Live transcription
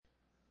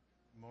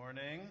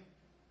morning.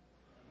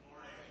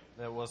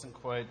 That wasn't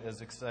quite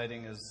as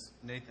exciting as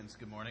Nathan's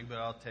good morning, but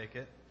I'll take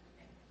it.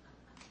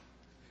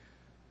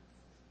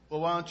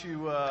 Well, why don't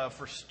you,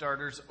 for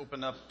starters,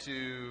 open up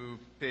to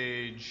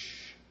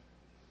page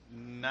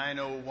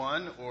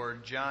 901 or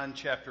John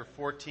chapter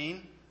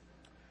 14,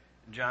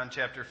 John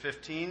chapter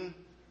 15,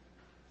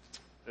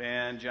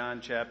 and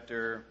John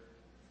chapter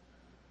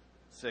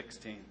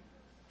 16.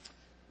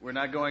 We're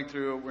not going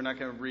to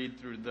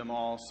read through them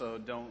all, so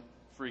don't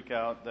freak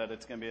out that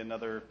it's going to be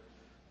another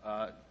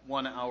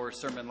 1 hour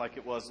sermon like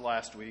it was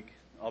last week.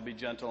 I'll be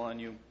gentle on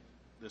you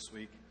this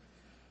week,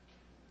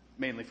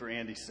 mainly for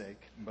Andy's sake.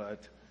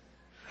 But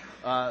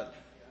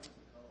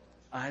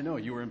I know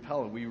you were in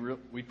Pella.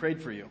 We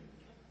prayed for you.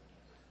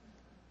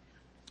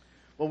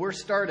 Well, we're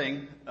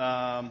starting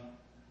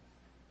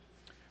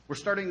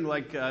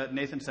like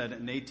Nathan said,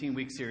 an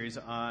 18-week series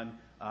on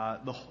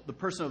the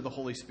person of the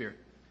Holy Spirit.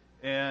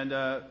 And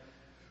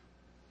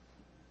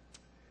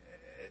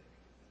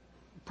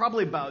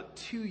probably about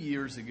 2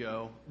 years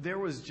ago, there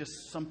was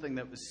just something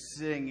that was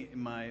sitting in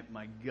my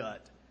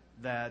gut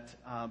that,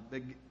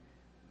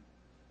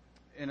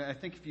 and I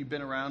think if you've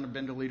been around and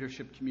been to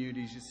leadership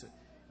communities,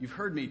 you've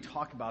heard me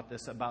talk about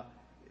this, about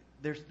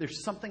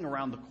there's something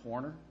around the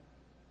corner.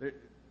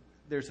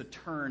 There's a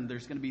turn.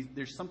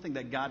 There's something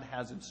that God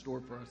has in store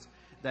for us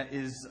that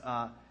is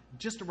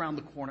just around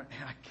the corner.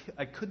 And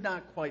I could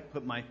not quite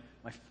put my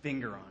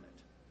finger on it.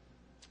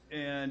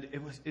 And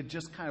it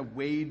just kind of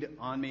weighed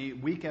on me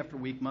week after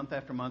week, month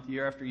after month,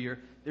 year after year.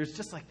 There's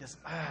just like this,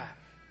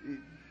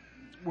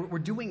 we're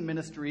doing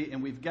ministry,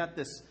 and we've got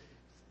this,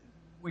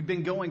 we've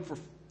been going for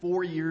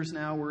 4 years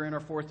now. We're in our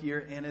 4th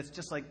year, and it's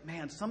just like,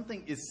 man,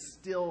 something is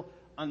still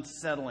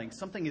unsettling.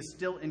 Something is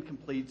still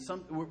incomplete.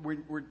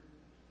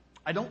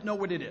 I don't know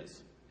what it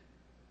is.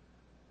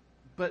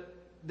 But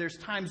there's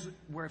times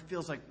where it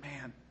feels like,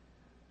 man,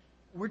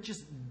 we're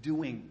just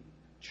doing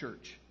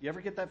church. You ever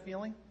get that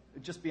feeling?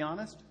 Just be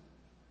honest.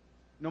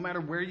 No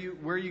matter where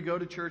you go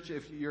to church,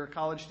 if you're a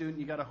college student,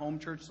 you got a home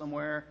church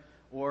somewhere,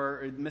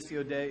 or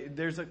Missio Dei,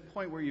 there's a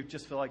point where you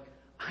just feel like,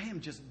 I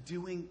am just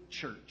doing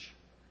church.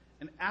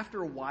 And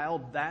after a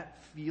while,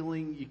 that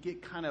feeling, you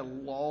get kind of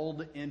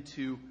lulled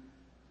into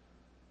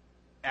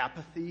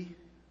apathy.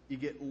 You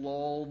get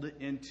lulled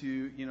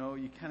into,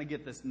 you kind of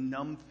get this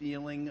numb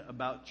feeling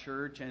about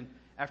church. And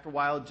after a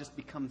while, it just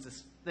becomes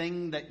this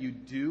thing that you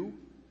do.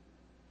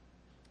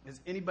 Has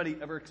anybody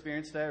ever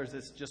experienced that, or is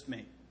this just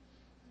me?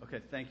 Okay,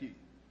 thank you.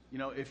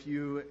 If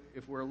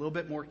we're a little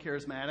bit more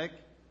charismatic,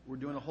 we're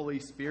doing a Holy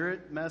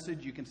Spirit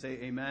message, you can say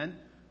amen.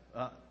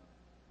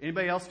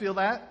 Anybody else feel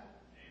that?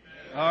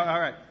 Amen.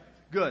 All right,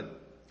 good.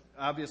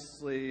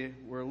 Obviously,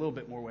 we're a little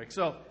bit more awake.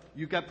 So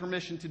you've got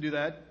permission to do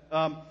that.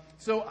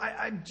 So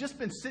I've just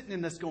been sitting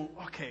in this going,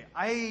 okay,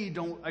 I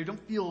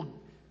don't feel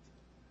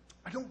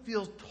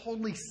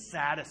totally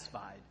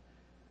satisfied.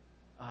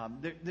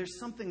 There's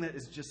something that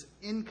is just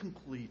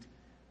incomplete.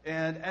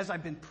 And as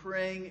I've been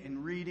praying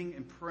and reading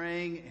and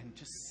praying and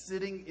just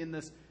sitting in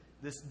this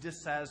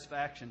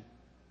dissatisfaction,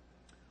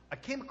 I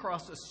came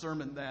across a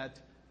sermon that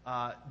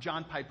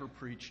John Piper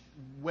preached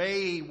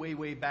way, way,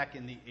 way back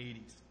in the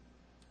 80s.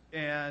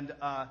 And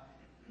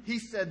he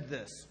said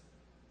this.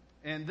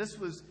 And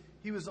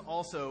he was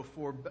also,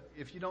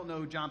 if you don't know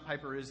who John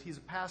Piper is, he's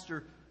a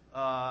pastor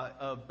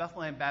of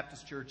Bethlehem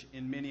Baptist Church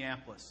in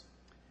Minneapolis.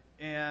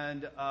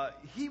 And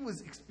he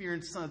was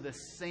experiencing some of the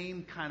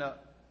same kind of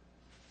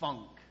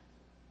funk.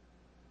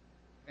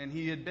 And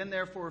he had been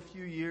there for a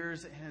few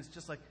years, and it's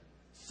just like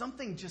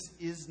something just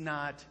is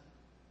not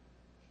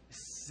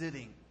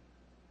sitting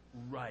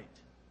right.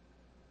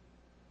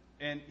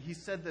 And he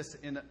said this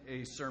in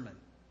a sermon.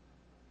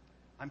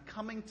 I'm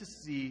coming to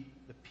see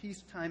the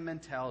peacetime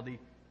mentality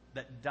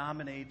that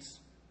dominates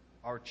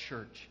our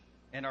church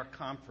and our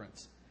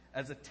conference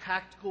as a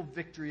tactical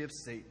victory of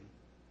Satan.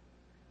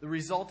 The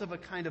result of a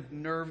kind of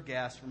nerve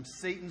gas from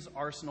Satan's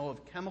arsenal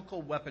of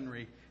chemical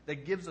weaponry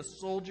that gives the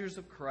soldiers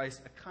of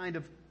Christ a kind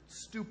of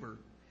stupor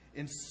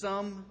in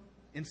some,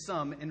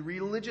 and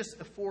religious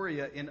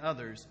euphoria in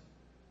others,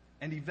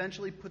 and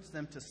eventually puts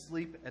them to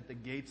sleep at the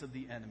gates of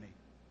the enemy,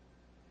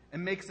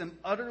 and makes them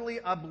utterly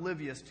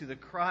oblivious to the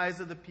cries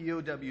of the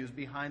POWs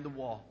behind the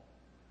wall.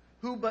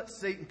 Who but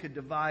Satan could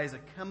devise a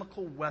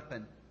chemical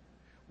weapon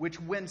which,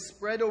 when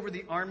spread over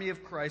the army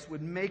of Christ,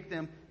 would make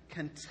them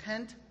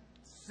content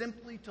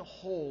simply to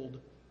hold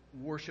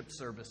worship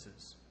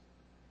services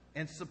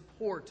and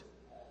support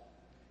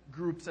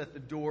groups at the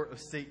door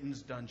of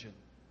Satan's dungeon.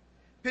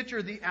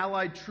 Picture the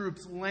Allied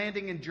troops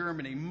landing in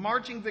Germany,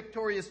 marching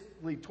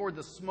victoriously toward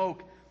the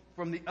smoke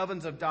from the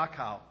ovens of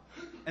Dachau,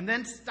 and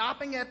then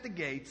stopping at the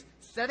gates,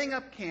 setting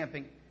up camp,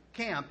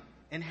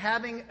 and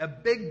having a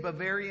big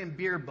Bavarian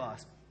beer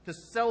bust to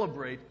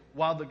celebrate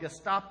while the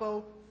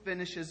Gestapo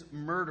finishes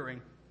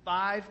murdering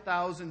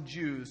 5,000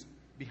 Jews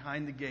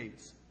behind the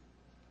gates.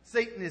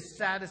 Satan is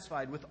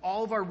satisfied with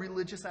all of our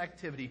religious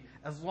activity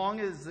as long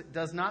as it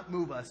does not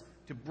move us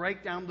to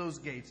break down those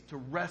gates to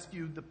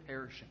rescue the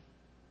perishing.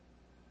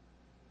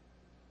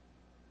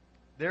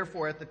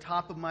 Therefore, at the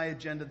top of my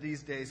agenda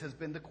these days has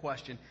been the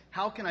question,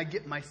 how can I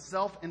get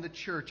myself and the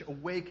church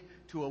awake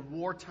to a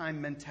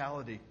wartime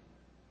mentality?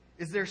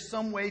 Is there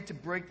some way to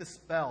break the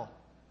spell?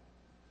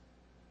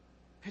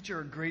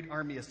 Picture a great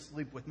army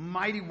asleep with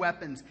mighty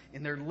weapons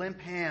in their limp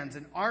hands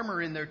and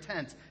armor in their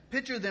tents.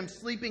 Picture them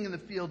sleeping in the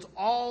fields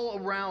all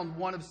around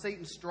one of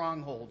Satan's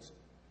strongholds.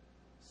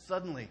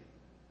 Suddenly,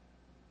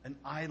 an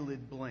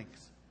eyelid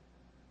blinks.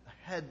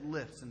 A head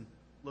lifts and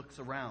looks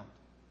around.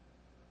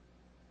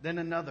 Then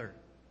another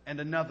and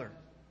another.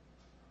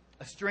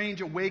 A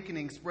strange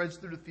awakening spreads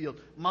through the field.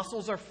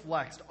 Muscles are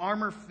flexed,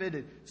 armor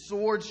fitted,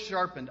 swords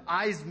sharpened,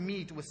 eyes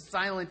meet with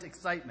silent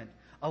excitement.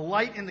 A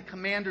light in the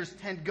commander's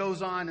tent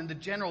goes on, and the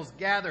generals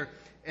gather,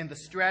 and the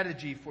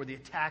strategy for the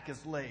attack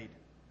is laid.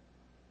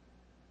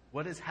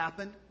 What has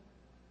happened?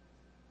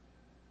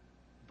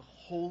 The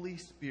Holy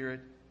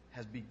Spirit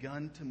has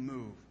begun to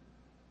move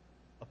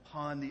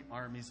upon the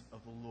armies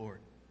of the Lord.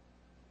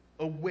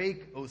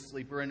 Awake, O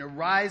sleeper, and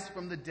arise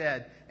from the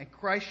dead, and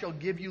Christ shall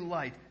give you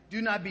light.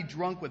 Do not be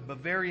drunk with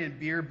Bavarian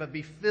beer, but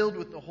be filled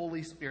with the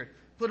Holy Spirit.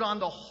 Put on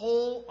the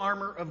whole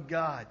armor of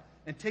God,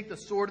 and take the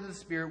sword of the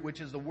Spirit,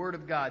 which is the word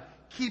of God.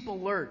 Keep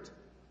alert,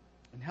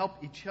 and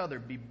help each other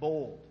be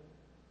bold.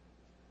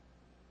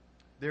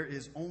 There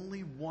is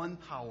only one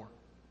power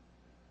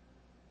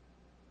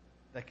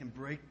that can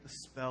break the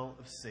spell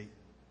of Satan,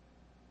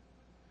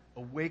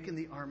 awaken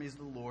the armies of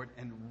the Lord,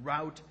 and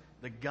rout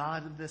the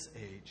god of this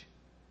age.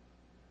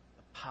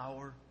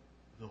 Power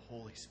of the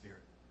Holy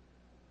Spirit.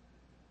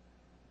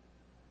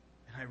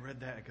 And I read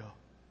that, I go,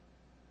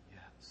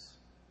 yes.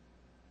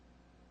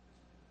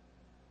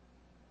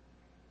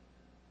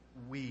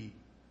 We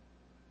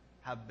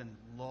have been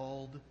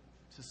lulled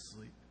to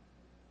sleep.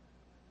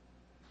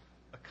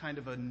 A kind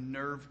of a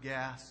nerve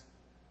gas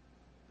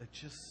that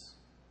just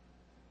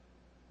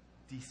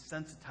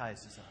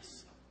desensitizes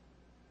us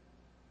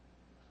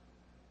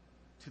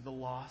to the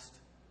lost,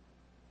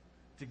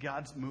 to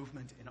God's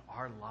movement in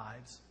our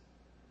lives.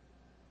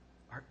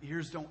 Our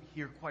ears don't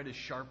hear quite as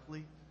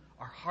sharply.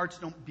 Our hearts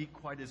don't beat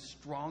quite as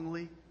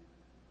strongly.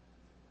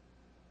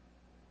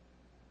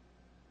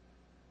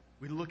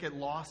 We look at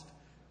lost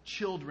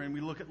children.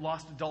 We look at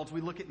lost adults. We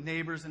look at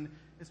neighbors, and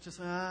it's just,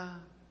 man,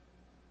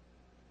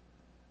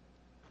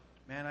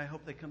 I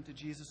hope they come to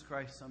Jesus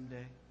Christ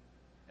someday.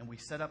 And we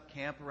set up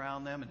camp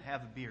around them and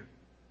have a beer.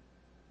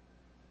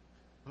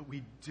 But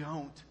we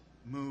don't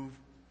move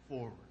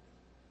forward.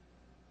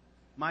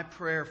 My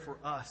prayer for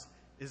us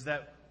is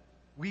that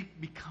we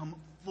become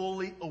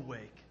fully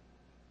awake.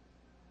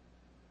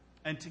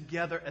 And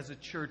together as a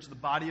church, the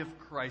body of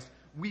Christ,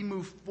 we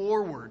move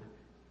forward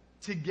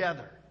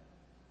together.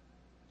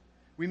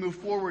 We move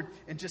forward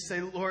and just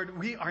say, Lord,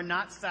 we are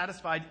not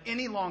satisfied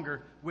any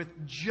longer with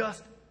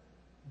just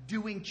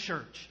doing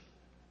church.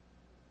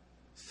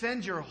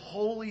 Send your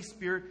Holy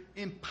Spirit,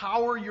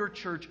 empower your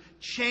church,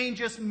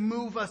 change us,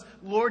 move us.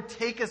 Lord,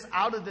 take us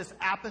out of this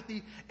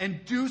apathy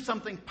and do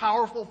something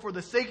powerful for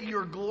the sake of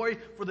your glory,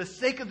 for the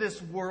sake of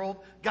this world.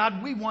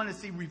 God, we want to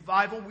see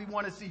revival. We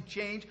want to see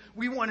change.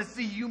 We want to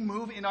see you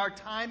move in our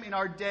time, in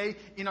our day,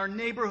 in our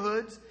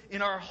neighborhoods,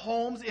 in our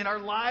homes, in our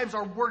lives,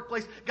 our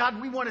workplace.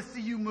 God, we want to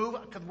see you move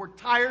because we're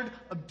tired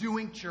of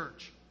doing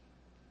church.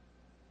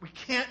 We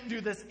can't do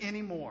this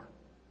anymore.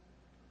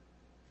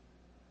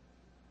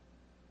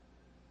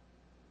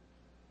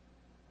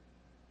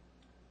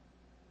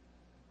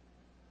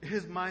 It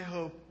is my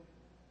hope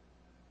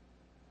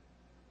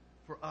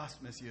for us,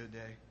 Missio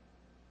Dei,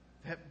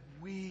 that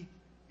we,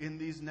 in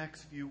these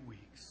next few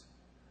weeks,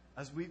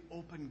 as we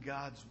open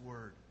God's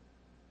Word,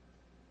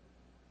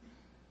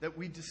 that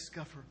we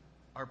discover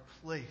our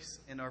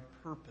place and our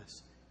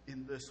purpose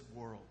in this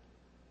world.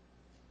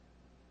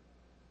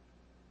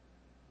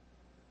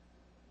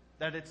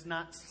 That it's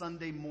not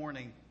Sunday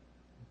morning,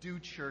 do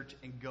church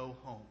and go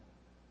home.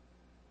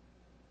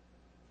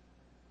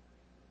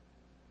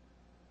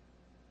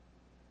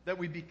 That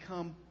we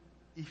become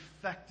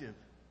effective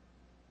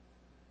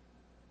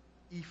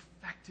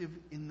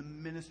in the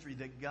ministry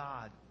that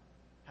God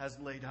has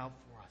laid out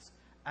for us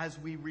as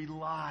we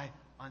rely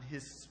on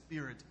His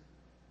Spirit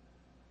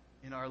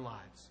in our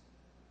lives.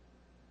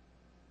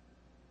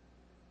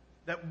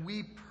 That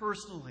we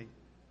personally,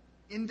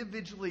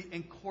 individually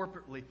and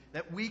corporately,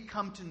 that we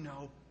come to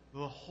know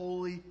the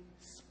Holy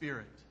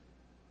Spirit.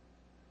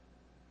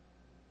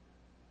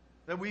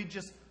 That we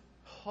just,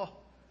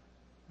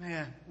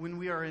 man, when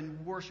we are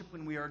in worship,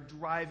 when we are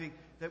driving,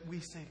 that we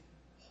say,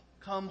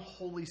 come,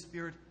 Holy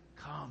Spirit,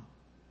 come.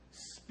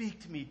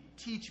 Speak to me,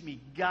 teach me,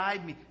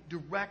 guide me,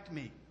 direct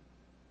me.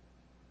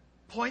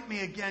 Point me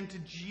again to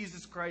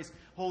Jesus Christ.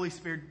 Holy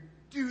Spirit,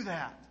 do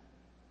that.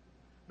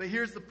 But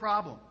here's the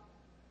problem.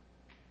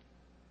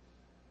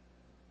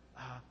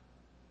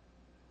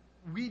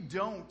 We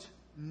don't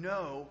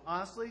know,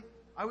 honestly,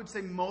 I would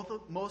say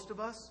most of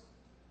us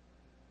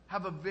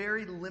have a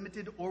very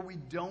limited, or we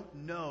don't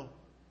know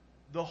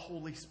the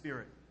Holy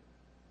Spirit.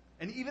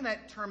 And even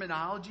that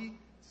terminology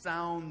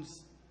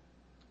sounds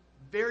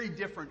very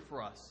different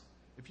for us.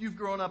 If you've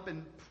grown up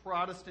in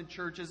Protestant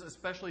churches,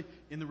 especially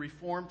in the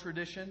Reformed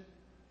tradition,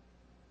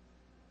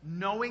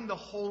 knowing the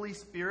Holy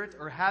Spirit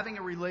or having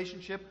a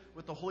relationship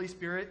with the Holy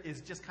Spirit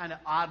is just kind of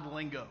odd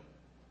lingo.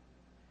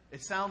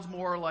 It sounds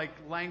more like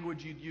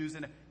language you'd use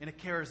in a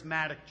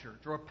charismatic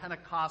church or a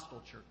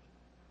Pentecostal church.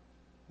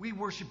 We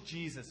worship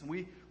Jesus and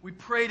we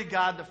pray to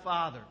God the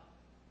Father.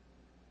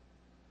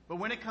 But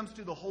when it comes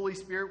to the Holy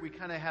Spirit, we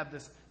kind of have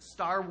this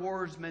Star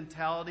Wars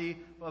mentality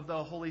of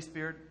the Holy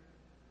Spirit.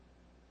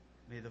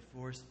 May the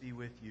Force be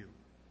with you.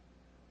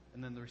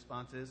 And then the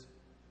response is,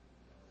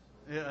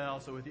 yeah,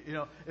 also with you. You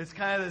know, it's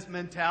kind of this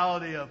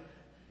mentality of,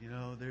 you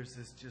know, there's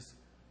this just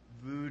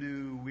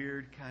voodoo,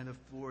 weird kind of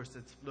force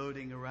that's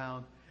floating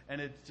around. And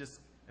it's just,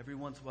 every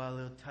once in a while,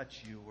 it'll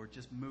touch you or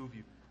just move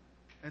you.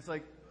 And it's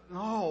like,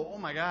 no, oh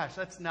my gosh,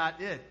 that's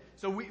not it.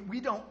 So we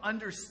don't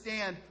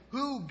understand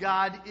who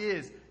God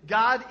is.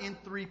 God in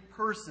three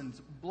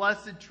persons,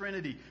 blessed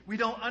Trinity. We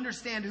don't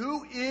understand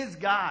who is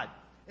God.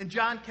 And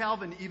John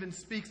Calvin even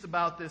speaks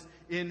about this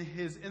in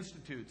his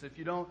Institutes. If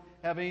you don't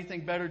have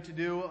anything better to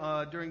do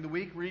during the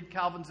week, read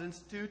Calvin's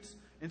Institutes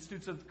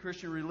of the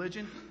Christian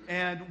Religion.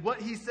 And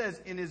what he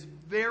says in his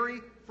very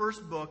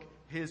first book,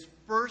 his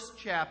first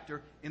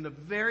chapter, in the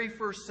very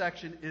first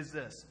section is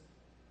this: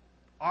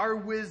 our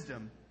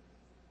wisdom,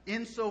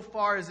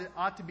 insofar as it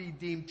ought to be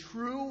deemed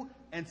true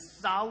and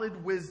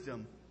solid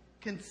wisdom,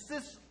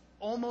 consists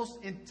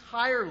almost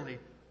entirely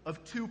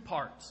of two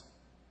parts: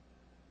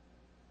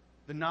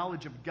 the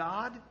knowledge of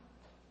God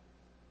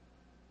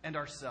and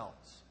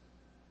ourselves.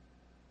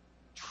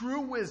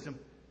 True wisdom,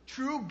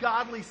 true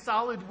godly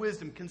solid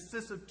wisdom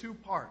consists of two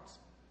parts: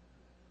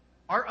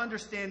 our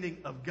understanding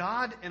of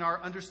God and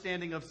our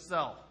understanding of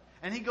self.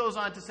 And he goes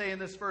on to say in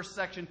this first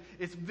section,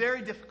 it's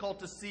very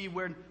difficult to see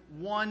where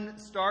one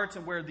starts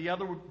and where the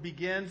other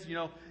begins. You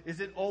know,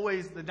 is it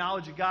always the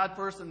knowledge of God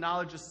first, the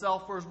knowledge of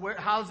self first?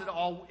 How does it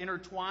all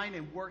intertwine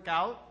and work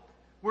out?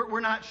 We're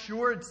not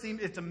sure.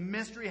 It's a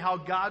mystery how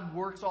God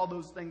works all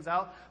those things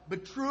out.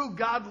 But true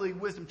godly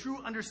wisdom,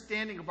 true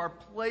understanding of our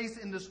place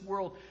in this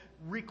world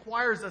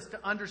requires us to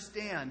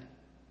understand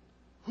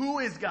who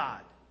is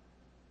God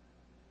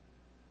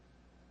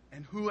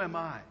and who am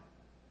I.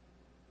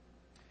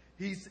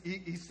 He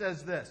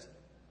says this.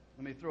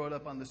 Let me throw it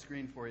up on the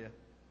screen for you.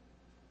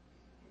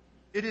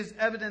 It is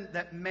evident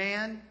that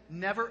man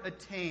never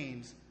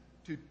attains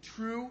to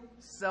true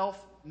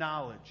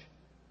self-knowledge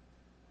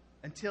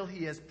until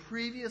he has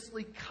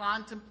previously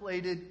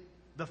contemplated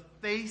the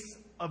face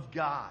of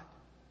God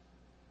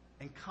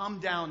and come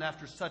down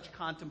after such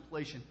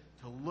contemplation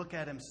to look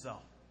at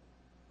himself.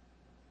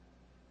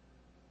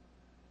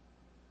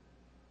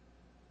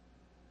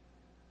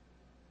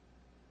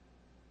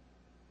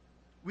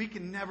 We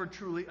can never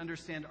truly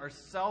understand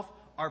ourself,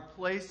 our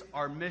place,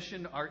 our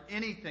mission, our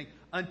anything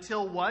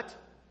until what?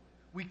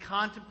 We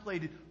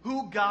contemplated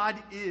who God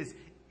is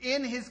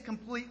in his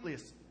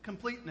completeness.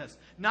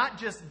 Not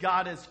just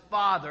God as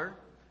Father,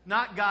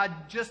 not God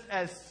just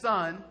as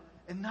Son,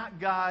 and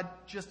not God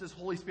just as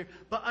Holy Spirit,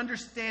 but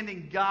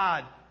understanding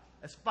God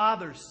as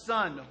Father,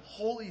 Son,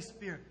 Holy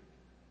Spirit.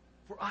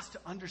 For us to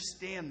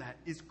understand that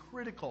is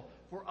critical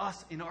for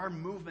us in our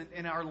movement,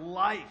 in our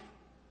life,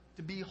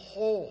 to be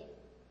whole.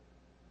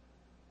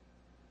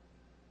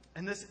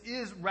 And this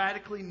is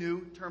radically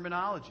new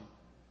terminology.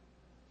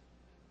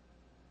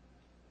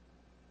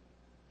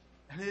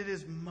 And it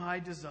is my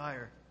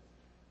desire,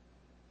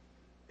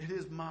 it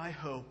is my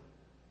hope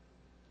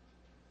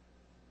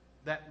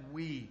that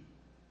we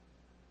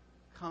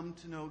come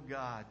to know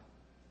God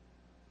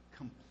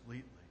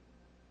completely,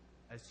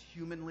 as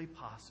humanly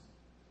possible,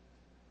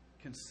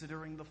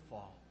 considering the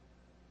fall,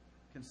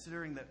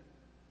 considering that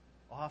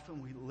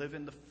often we live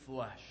in the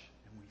flesh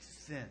and we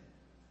sin.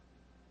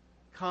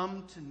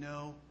 Come to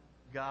know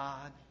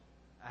God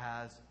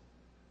as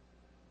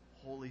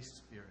Holy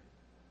Spirit.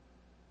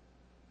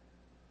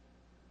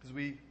 Because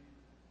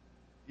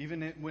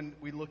when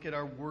we look at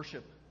our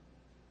worship,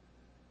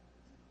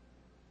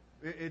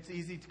 it's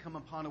easy to come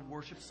upon a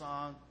worship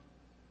song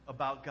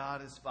about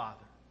God as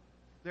Father.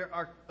 There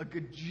are a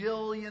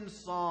gajillion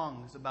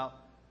songs about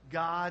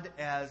God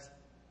as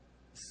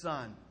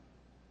Son.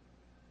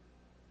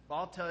 But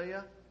I'll tell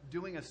you,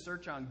 doing a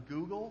search on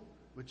Google,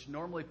 which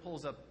normally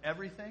pulls up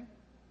everything,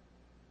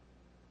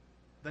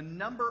 the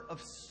number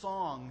of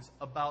songs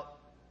about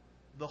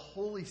the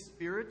Holy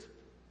Spirit,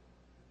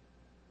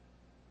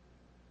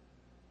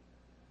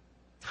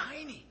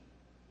 tiny,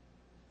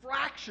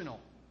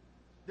 fractional.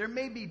 There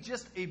may be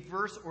just a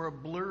verse or a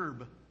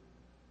blurb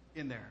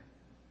in there.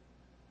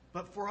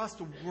 But for us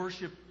to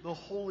worship the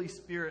Holy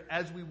Spirit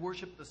as we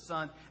worship the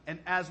Son and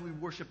as we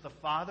worship the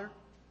Father,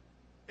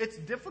 it's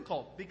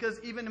difficult because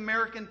even the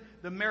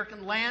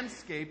American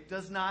landscape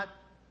does not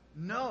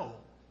know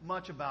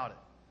much about it.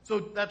 So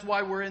that's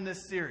why we're in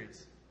this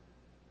series.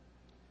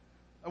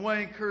 I want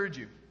to encourage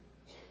you.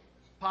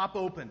 Pop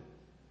open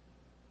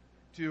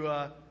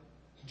to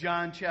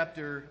John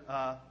chapter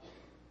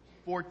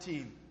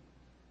 14.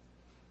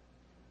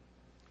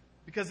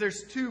 Because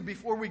there's two,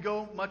 before we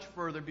go much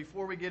further,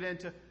 before we get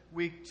into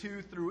week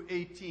 2 through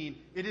 18,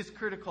 it is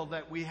critical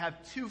that we have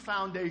two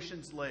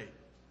foundations laid.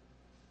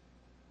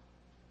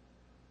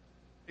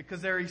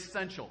 because they're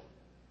essential.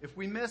 If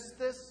we miss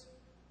this,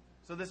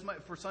 so this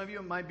might, for some of you,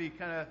 it might be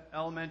kind of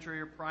elementary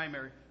or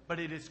primary, but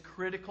it is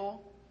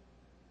critical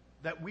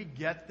that we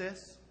get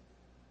this.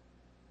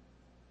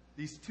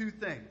 These two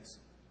things.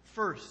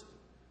 First,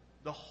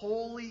 the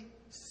Holy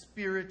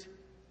Spirit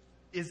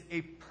is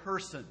a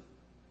person,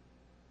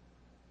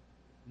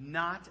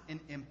 not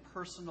an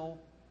impersonal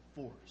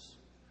force.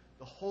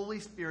 The Holy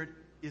Spirit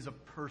is a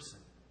person,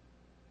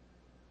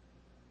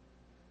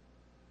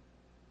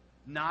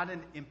 not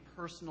an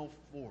impersonal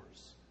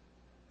force.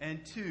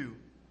 And two,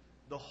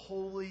 the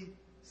Holy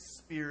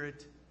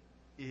Spirit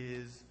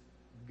is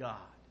God.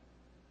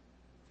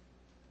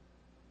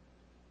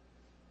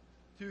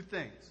 Two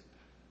things.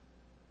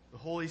 The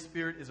Holy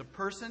Spirit is a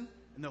person,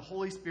 and the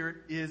Holy Spirit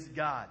is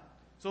God.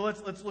 So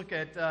let's look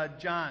at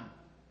John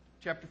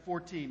chapter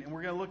 14, and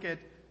we're going to look at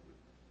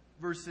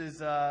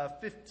verses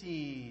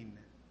 15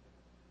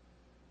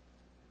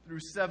 through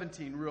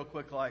 17 real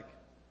quick like.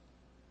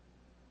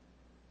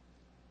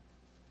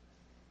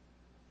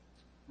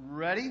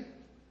 Ready?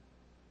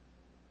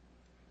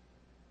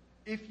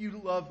 If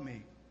you love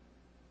me,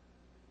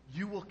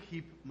 you will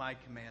keep my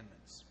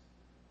commandments.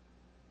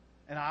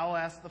 And I'll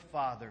ask the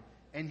Father,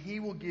 and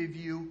he will give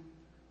you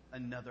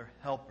another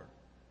helper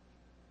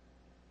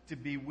to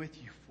be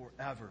with you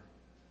forever,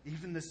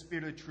 even the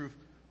Spirit of truth,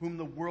 whom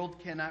the world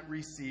cannot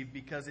receive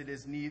because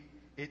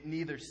it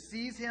neither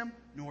sees him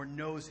nor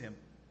knows him.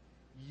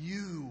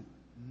 You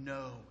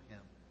know him,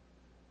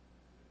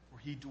 for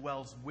he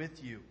dwells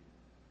with you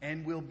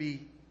and will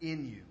be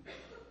in you.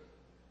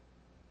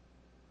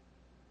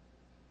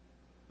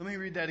 Let me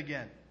read that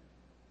again.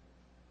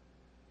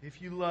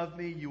 If you love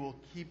me, you will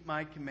keep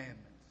my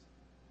commandments.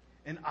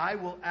 And I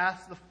will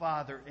ask the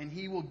Father, and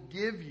he will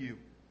give you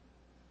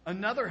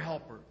another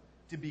helper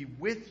to be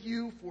with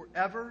you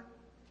forever,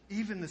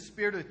 even the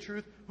Spirit of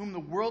truth, whom the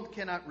world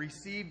cannot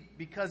receive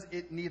because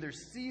it neither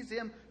sees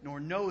him nor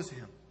knows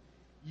him.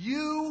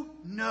 You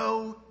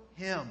know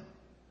him,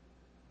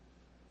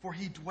 for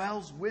he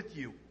dwells with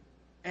you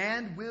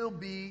and will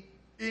be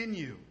in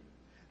you.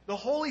 The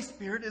Holy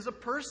Spirit is a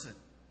person.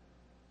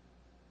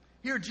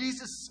 Here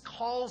Jesus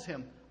calls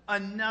him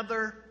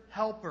another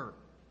helper.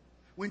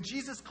 When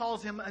Jesus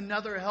calls him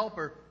another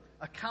helper,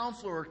 a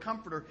counselor or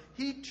comforter,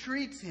 he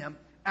treats him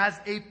as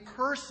a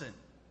person,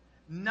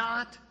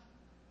 not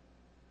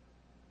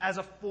as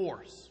a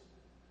force.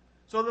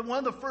 So that one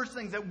of the first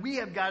things that we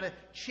have got to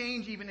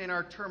change even in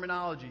our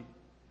terminology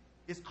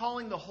is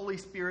calling the Holy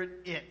Spirit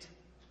it.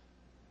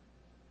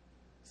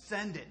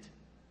 Send it.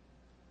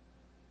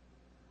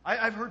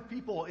 I've heard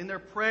people in their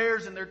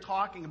prayers and they're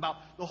talking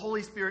about the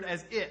Holy Spirit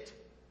as it.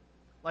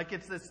 Like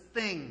it's this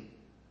thing.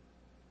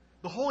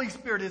 The Holy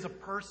Spirit is a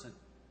person.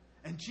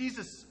 And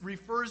Jesus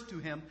refers to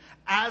him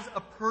as a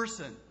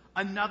person,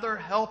 another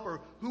helper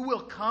who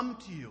will come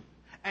to you.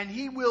 And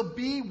he will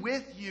be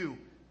with you.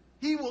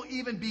 He will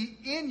even be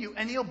in you.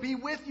 And he'll be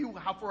with you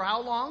for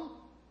how long?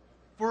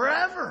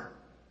 Forever.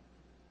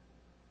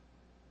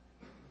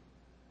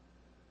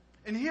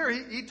 And here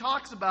he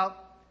talks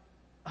about,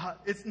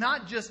 it's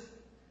not just,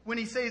 when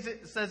he says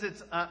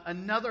it's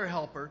another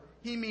helper,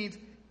 he means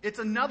it's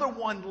another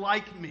one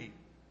like me.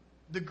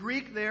 The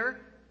Greek there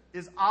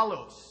is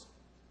allos.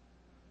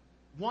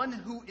 One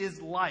who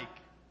is like.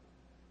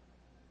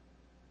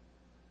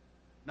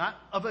 Not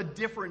of a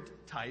different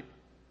type,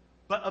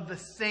 but of the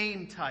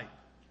same type.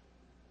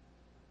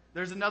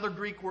 There's another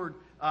Greek word,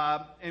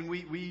 and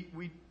we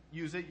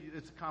use it.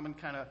 It's a common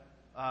kind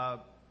of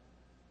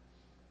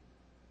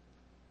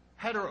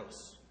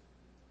heteros.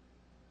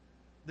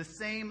 The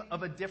same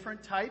of a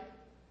different type.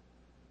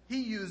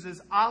 He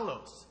uses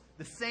allos,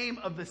 the same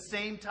of the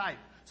same type.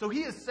 So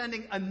he is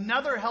sending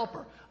another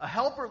helper, a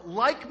helper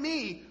like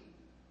me,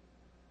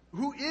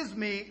 who is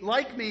me,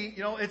 like me.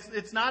 You know,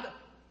 it's not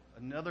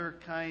another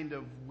kind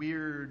of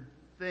weird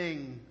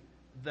thing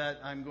that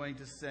I'm going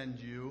to send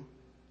you.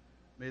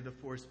 May the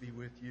force be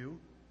with you.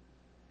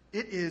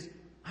 It is,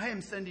 I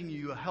am sending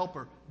you a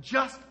helper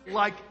just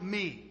like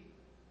me.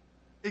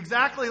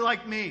 Exactly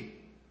like me.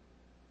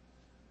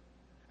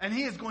 And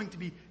he is going to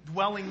be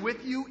dwelling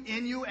with you,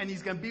 in you, and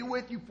he's going to be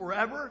with you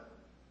forever.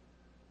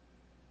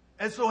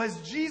 And so as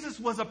Jesus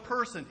was a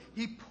person,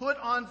 he put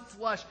on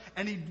flesh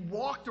and he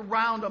walked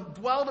around,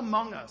 dwelled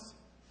among us.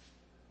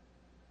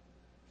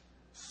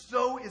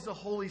 So is the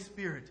Holy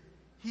Spirit.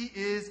 He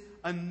is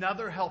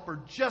another helper,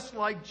 just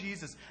like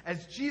Jesus.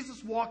 As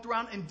Jesus walked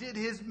around and did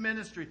his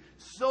ministry,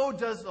 so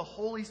does the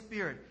Holy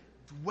Spirit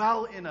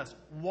dwell in us,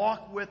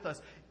 walk with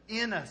us,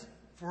 in us,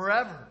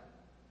 forever.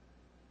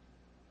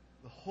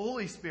 The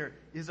Holy Spirit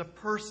is a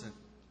person.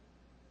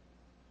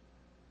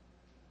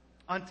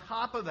 On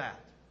top of that,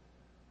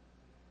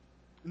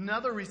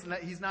 another reason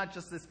that he's not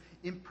just this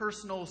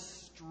impersonal,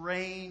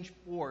 strange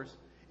force,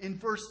 in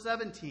verse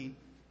 17,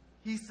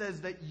 he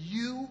says that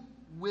you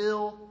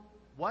will,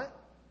 what?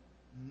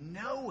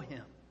 Know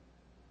him.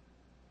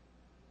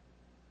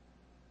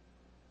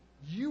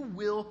 You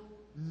will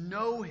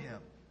know him.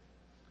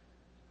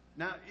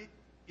 Now,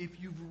 if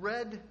you've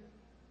read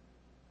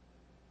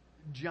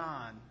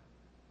John,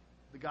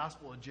 the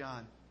Gospel of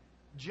John,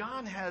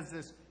 John has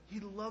this, he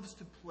loves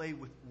to play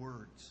with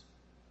words.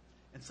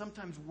 And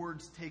sometimes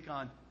words take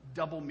on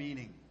double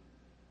meaning.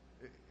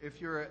 If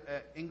you're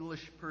an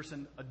English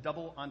person, a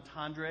double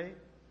entendre,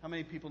 how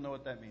many people know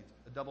what that means?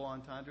 A double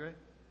entendre?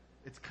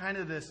 It's kind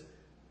of this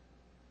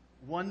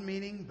one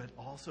meaning, but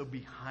also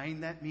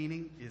behind that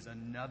meaning is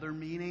another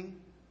meaning.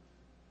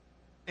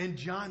 And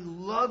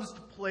John loves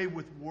to play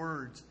with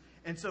words.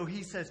 And so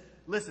he says,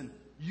 listen,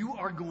 you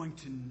are going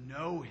to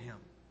know him.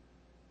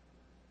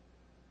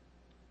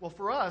 Well,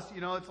 for us,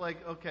 it's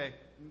like, okay,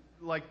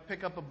 like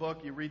pick up a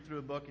book, you read through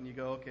a book, and you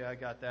go, okay, I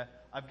got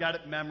that. I've got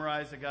it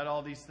memorized. I got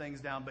all these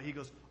things down. But he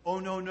goes, oh,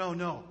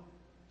 no.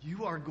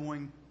 You are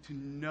going to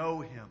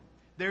know him.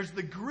 There's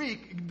the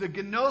Greek, the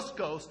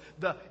gnoskos,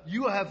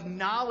 you have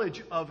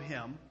knowledge of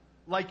him.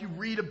 Like you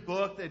read a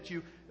book that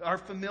you are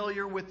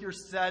familiar with your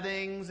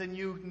settings and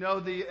you know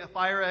the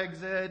fire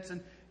exits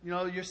and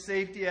your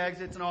safety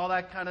exits and all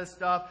that kind of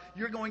stuff.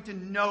 You're going to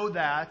know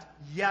that.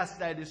 Yes,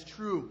 that is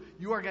true.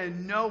 You are going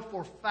to know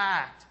for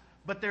fact.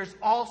 But there's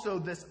also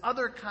this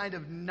other kind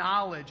of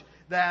knowledge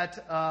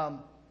that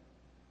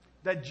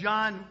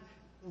John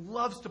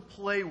loves to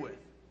play with.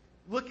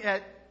 Look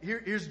at,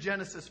 here's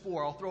Genesis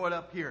 4. I'll throw it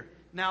up here.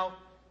 Now,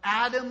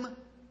 Adam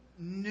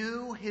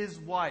knew his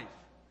wife,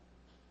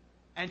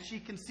 and she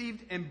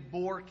conceived and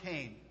bore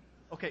Cain.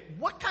 Okay,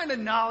 what kind of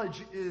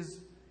knowledge is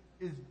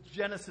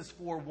Genesis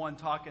 4:1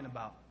 talking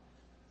about?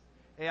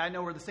 Hey, I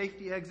know where the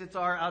safety exits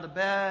are, out of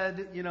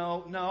bed,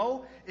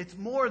 No, it's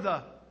more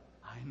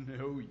I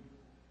know you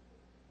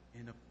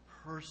in a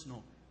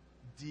personal,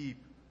 deep,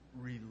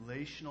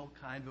 relational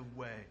kind of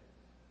way.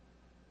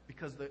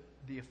 Because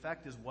the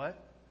effect is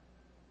what?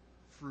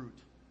 Fruit.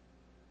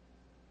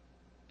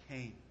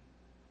 Cain.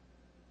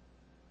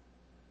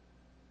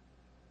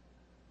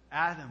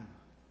 Adam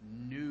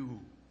knew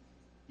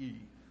Eve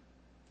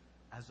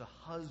as a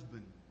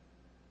husband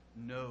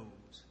knows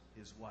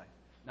his wife.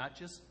 Not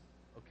just,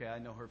 okay, I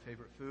know her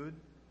favorite food.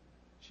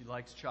 She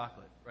likes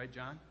chocolate. Right,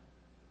 John?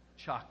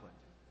 Chocolate.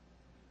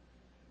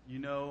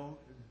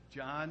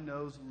 John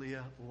knows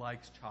Leah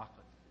likes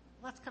chocolate.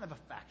 Well, that's kind of a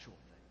factual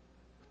thing.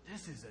 But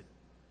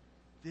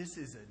this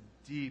is a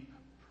deep,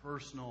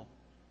 personal,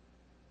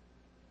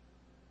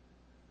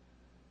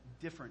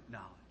 different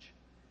knowledge.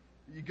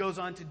 He goes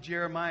on to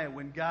Jeremiah.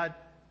 When God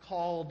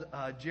called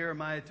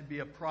Jeremiah to be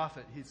a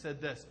prophet, he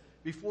said this,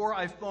 before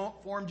I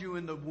formed you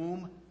in the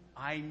womb,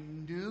 I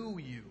knew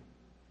you.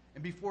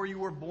 And before you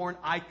were born,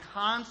 I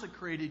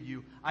consecrated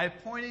you. I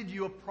appointed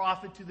you a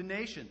prophet to the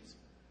nations.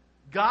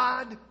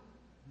 God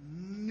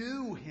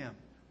knew him,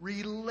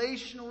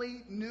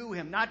 relationally knew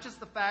him. Not just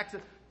the fact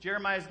that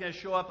Jeremiah is going to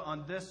show up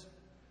on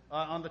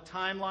the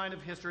timeline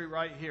of history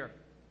right here.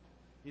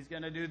 He's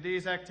going to do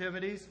these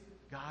activities.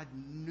 God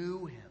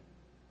knew him.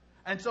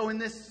 And so in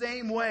this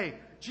same way,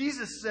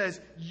 Jesus says,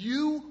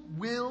 you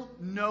will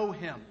know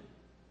him.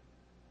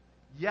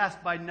 Yes,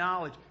 by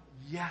knowledge.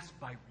 Yes,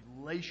 by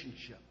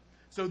relationship.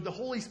 So the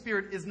Holy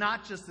Spirit is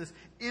not just this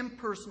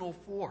impersonal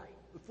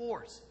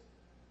force.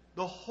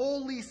 The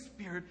Holy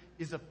Spirit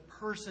is a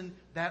person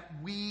that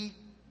we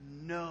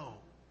know.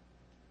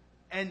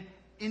 And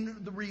in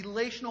the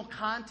relational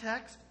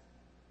context,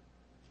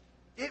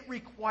 it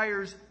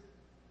requires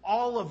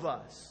all of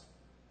us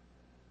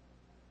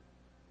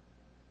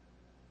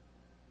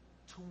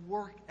to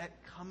work at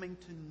coming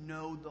to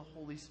know the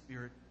Holy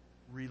Spirit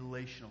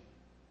relationally.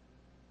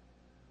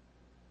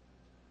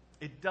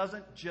 It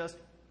doesn't just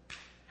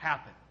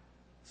happen.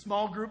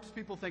 Small groups,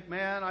 people think,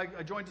 man,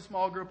 I joined a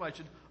small group, I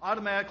should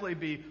automatically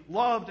be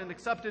loved and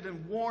accepted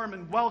and warm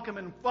and welcome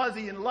and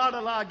fuzzy and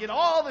la, get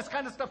all this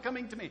kind of stuff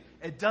coming to me.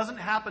 It doesn't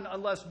happen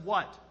unless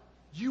what?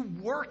 You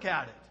work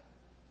at it.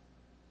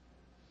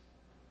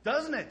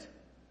 Doesn't it?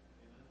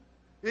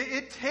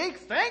 It takes,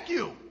 thank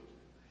you.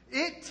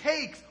 It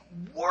takes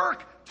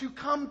work to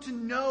come to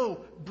know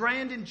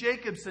Brandon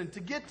Jacobson, to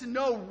get to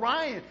know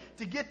Ryan,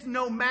 to get to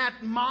know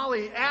Matt,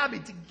 Molly, Abby,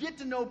 to get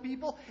to know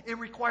people. It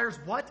requires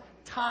what?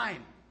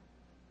 Time.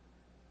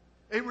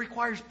 It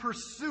requires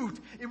pursuit.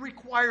 It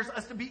requires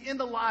us to be in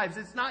the lives.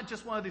 It's not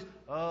just one of these,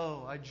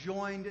 oh, I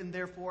joined and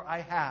therefore I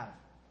have.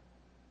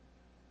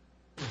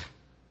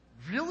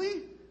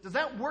 Really? Does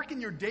that work in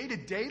your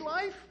day-to-day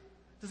life?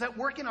 Does that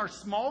work in our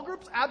small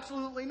groups?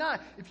 Absolutely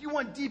not. If you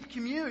want deep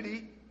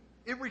community,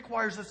 it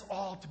requires us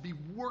all to be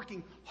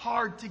working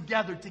hard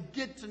together to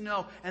get to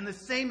know. And the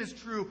same is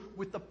true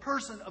with the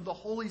person of the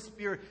Holy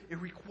Spirit.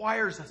 It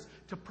requires us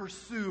to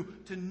pursue,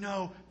 to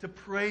know, to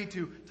pray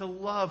to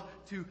love,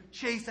 to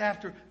chase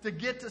after, to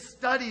get to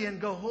study and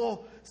go,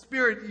 oh,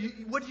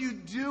 Spirit, what do you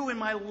do in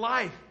my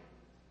life?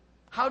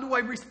 How do I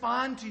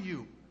respond to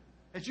you?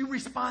 As you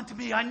respond to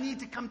me, I need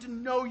to come to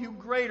know you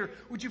greater.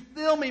 Would you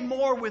fill me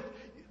more with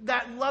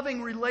that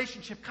loving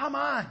relationship? Come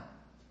on.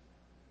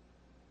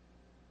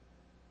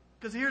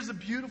 Because here's the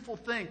beautiful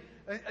thing,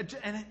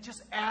 and it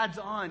just adds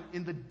on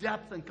in the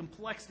depth and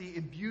complexity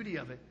and beauty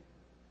of it.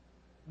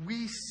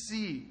 We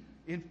see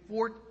in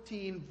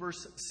 14,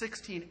 verse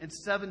 16 and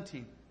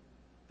 17,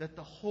 that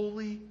the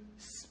Holy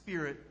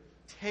Spirit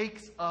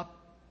takes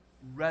up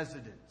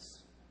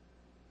residence.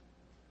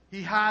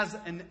 He has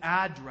an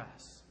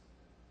address.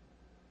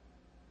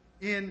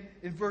 In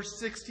verse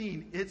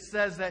 16, it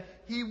says that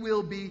He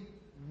will be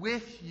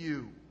with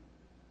you.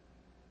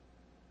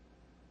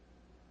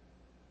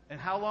 And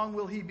how long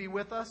will He be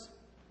with us?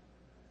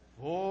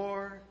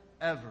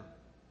 Forever.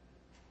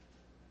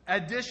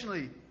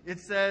 Additionally, it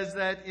says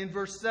that in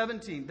verse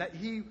 17, that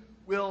He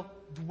will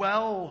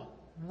dwell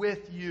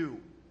with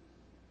you.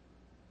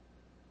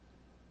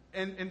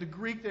 And the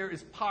Greek there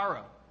is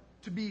para,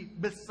 to be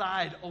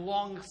beside,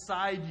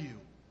 alongside you.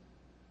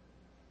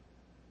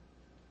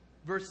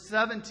 Verse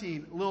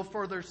 17, a little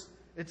further,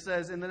 it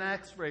says in the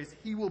next phrase,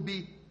 He will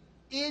be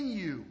in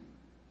you.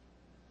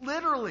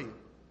 Literally.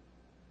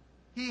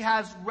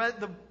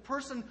 The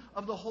person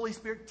of the Holy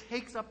Spirit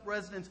takes up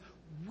residence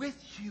with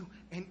you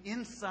and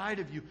inside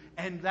of you,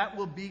 and that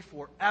will be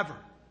forever.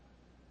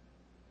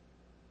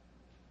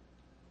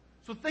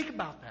 So think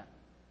about that.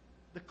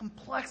 The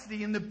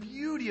complexity and the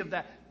beauty of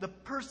that. The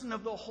person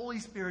of the Holy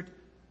Spirit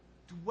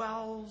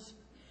dwells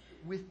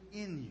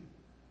within you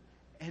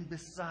and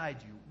beside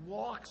you,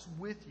 walks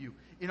with you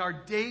in our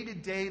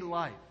day-to-day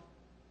life.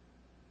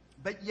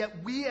 But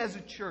yet we as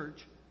a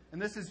church,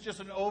 and this is just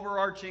an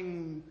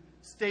overarching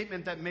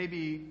statement that may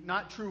be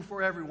not true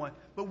for everyone,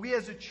 but we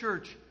as a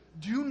church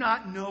do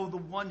not know the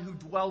one who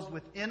dwells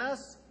within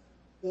us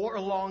or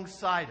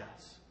alongside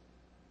us,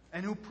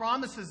 and who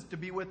promises to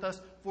be with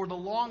us for the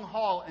long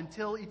haul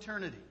until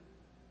eternity.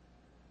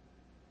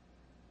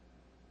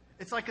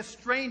 It's like a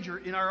stranger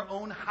in our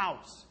own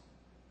house.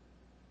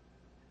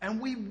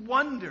 And we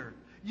wonder,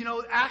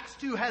 Acts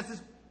 2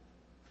 has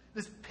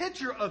this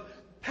picture of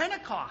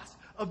Pentecost,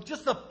 of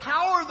just the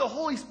power of the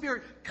Holy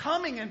Spirit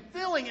coming and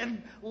filling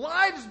and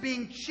lives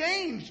being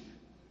changed.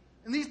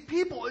 And these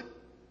people,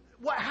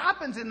 what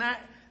happens in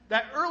that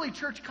early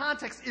church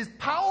context is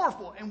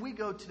powerful. And we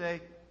go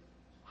today,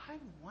 I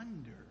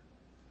wonder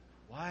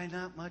why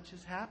not much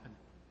is happening.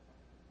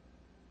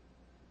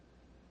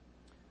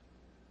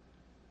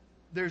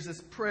 There's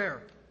this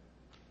prayer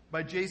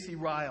by J.C.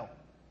 Ryle,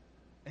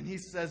 and he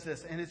says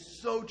this, and it's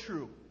so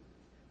true.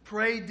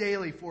 Pray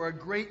daily for a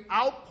great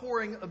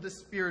outpouring of the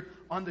Spirit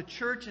on the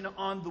church and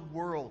on the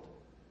world.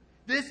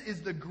 This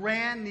is the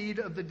grand need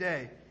of the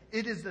day.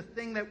 It is the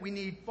thing that we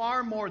need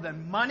far more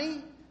than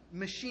money,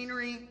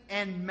 machinery,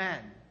 and men.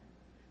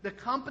 The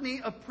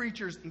company of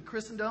preachers in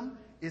Christendom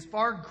is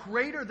far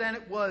greater than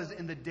it was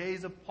in the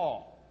days of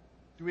Paul.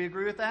 Do we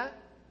agree with that?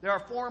 There are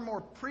far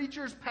more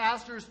preachers,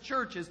 pastors,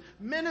 churches,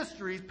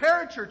 ministries,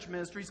 parachurch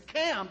ministries,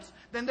 camps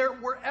than there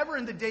were ever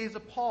in the days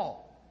of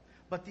Paul.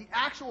 But the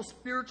actual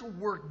spiritual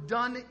work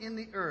done in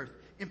the earth,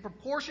 in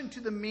proportion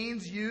to the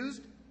means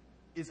used,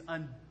 is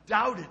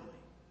undoubtedly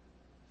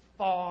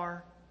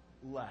far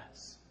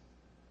less.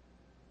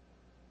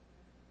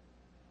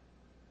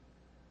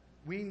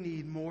 We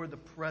need more the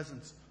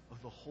presence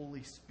of the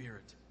Holy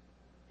Spirit.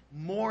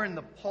 More in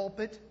the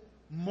pulpit,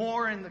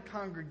 more in the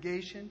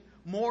congregation,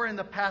 more in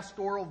the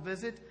pastoral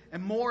visit,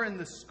 and more in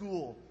the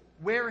school.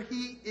 Where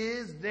He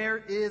is, there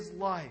is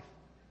life,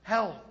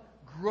 health,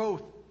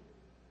 growth,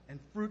 and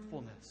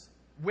fruitfulness.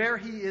 Where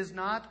He is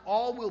not,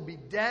 all will be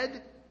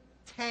dead,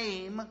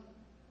 tame,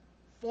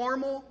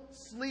 formal,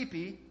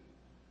 sleepy.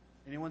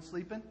 Anyone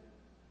sleeping?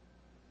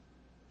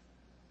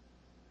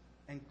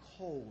 And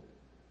cold.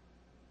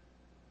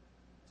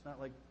 It's not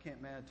like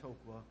Camp Manitoba.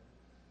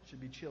 It should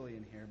be chilly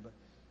in here, but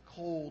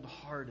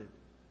cold-hearted.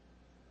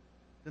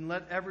 Then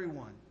let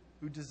everyone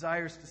who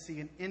desires to see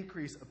an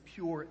increase of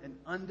pure and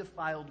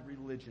undefiled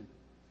religion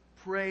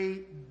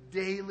pray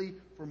daily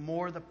for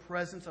more the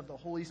presence of the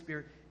Holy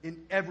Spirit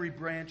in every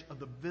branch of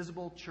the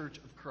visible church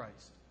of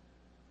Christ.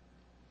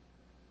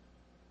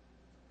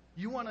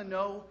 You want to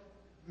know,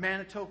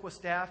 Manitoba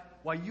staff,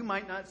 why you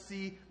might not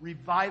see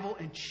revival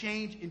and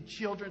change in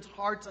children's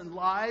hearts and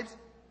lives?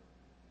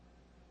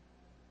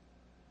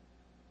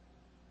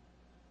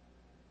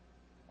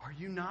 Are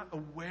you not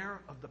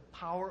aware of the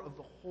power of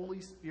the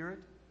Holy Spirit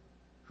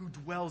who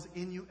dwells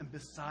in you and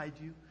beside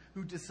you,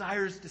 who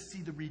desires to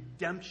see the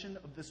redemption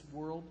of this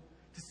world,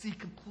 to see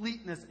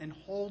completeness and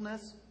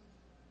wholeness?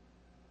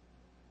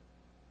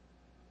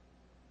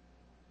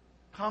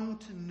 Come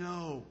to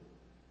know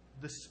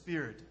the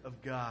Spirit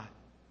of God.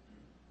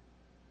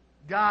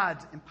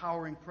 God's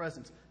empowering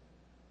presence.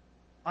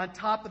 On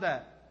top of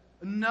that,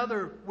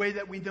 another way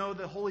that we know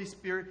the Holy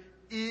Spirit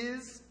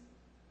is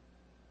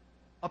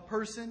a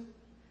person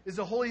is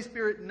the Holy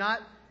Spirit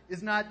not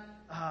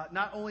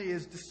only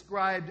is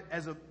described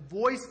as a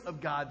voice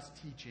of God's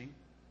teaching,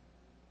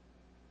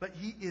 but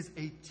He is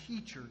a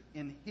teacher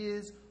in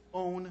His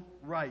own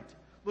right.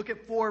 Look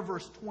at 4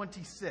 verse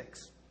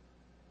 26.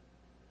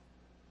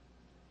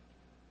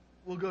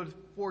 We'll go to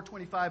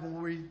 4:25 and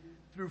we'll read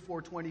through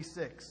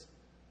 4:26.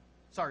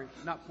 Sorry,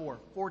 not 4.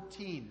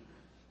 14.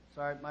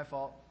 Sorry, my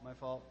fault. A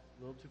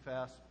little too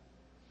fast.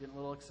 Getting a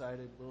little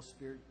excited. A little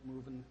spirit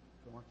moving.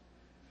 Go on.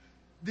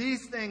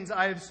 These things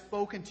I have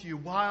spoken to you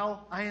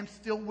while I am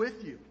still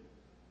with you.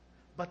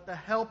 But the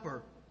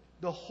Helper,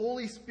 the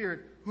Holy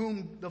Spirit,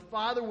 whom the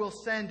Father will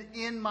send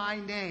in my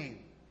name,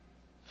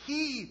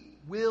 He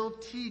will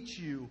teach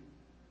you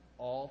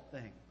all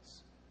things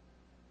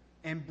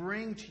and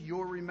bring to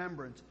your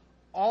remembrance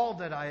all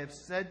that I have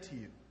said to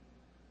you.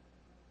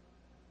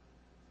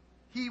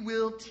 He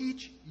will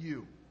teach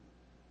you.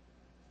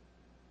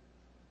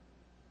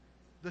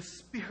 The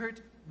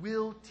Spirit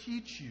will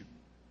teach you.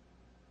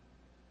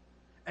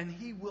 And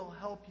He will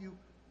help you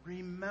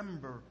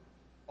remember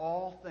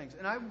all things.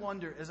 And I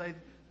wonder,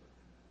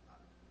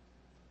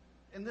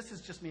 and this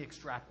is just me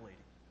extrapolating,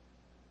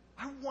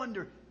 I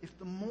wonder if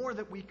the more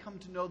that we come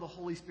to know the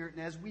Holy Spirit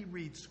and as we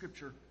read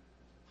Scripture,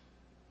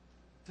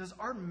 does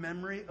our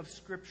memory of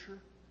Scripture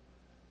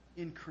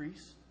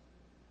increase?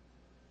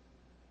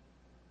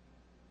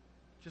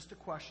 Just a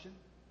question.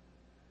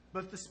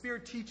 But if the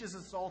Spirit teaches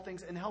us all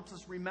things and helps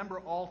us remember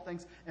all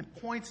things and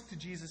points to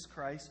Jesus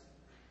Christ,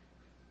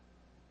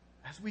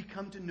 as we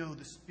come to know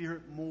the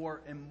Spirit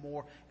more and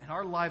more, and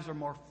our lives are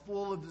more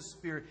full of the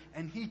Spirit,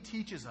 and He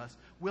teaches us,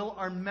 will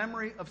our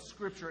memory of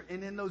Scripture,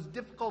 and in those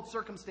difficult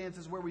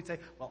circumstances where we say,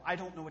 well, I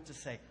don't know what to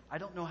say, I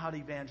don't know how to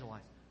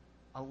evangelize,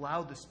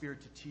 allow the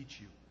Spirit to teach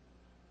you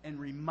and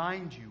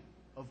remind you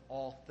of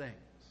all things.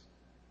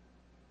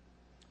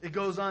 It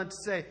goes on to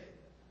say,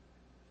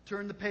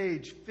 turn the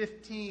page,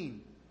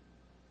 15,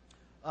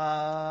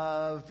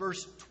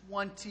 verse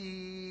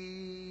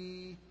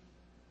 26.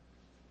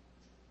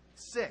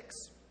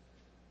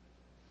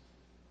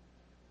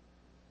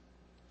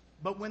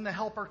 But when the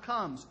Helper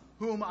comes,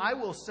 whom I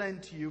will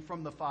send to you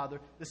from the Father,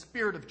 the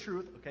Spirit of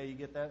truth, okay, you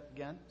get that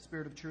again?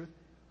 Spirit of truth,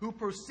 who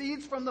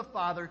proceeds from the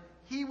Father,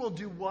 He will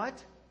do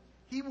what?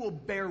 He will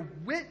bear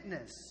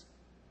witness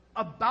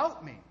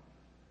about me.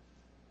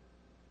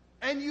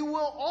 And you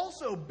will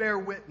also bear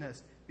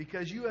witness,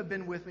 because you have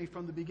been with me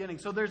from the beginning.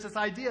 So there's this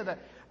idea that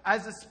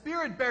as the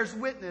Spirit bears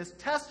witness,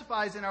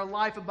 testifies in our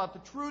life about the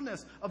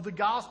trueness of the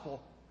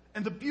gospel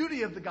and the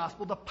beauty of the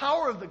gospel, the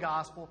power of the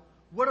gospel,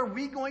 what are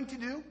we going to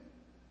do?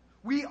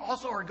 We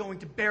also are going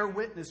to bear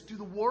witness to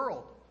the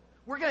world.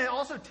 We're going to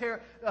also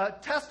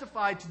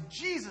testify to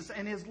Jesus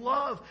and His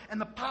love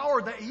and the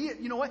power that He,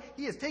 you know what?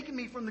 He has taken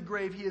me from the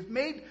grave. He has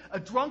made a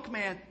drunk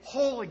man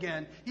whole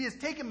again. He has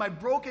taken my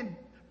broken,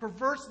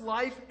 perverse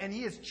life and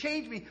He has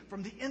changed me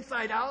from the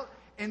inside out.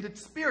 And the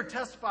Spirit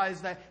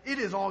testifies that it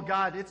is all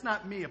God. It's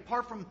not me.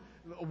 Apart from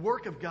a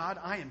work of God,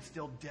 I am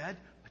still dead.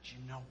 But you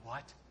know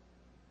what?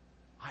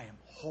 I am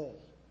whole.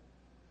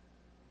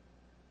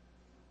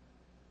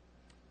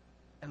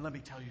 And let me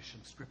tell you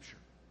some Scripture.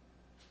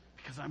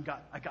 Because I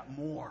got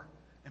more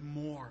and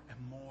more and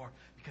more.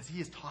 Because He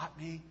has taught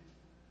me.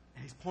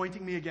 And He's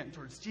pointing me again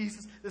towards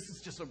Jesus. This is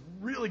just a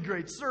really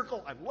great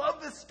circle. I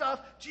love this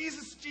stuff.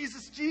 Jesus,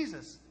 Jesus,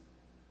 Jesus.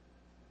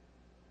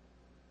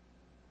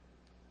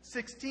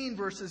 16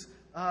 verses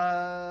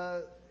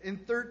in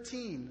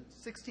 13.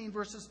 16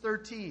 verses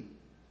 13.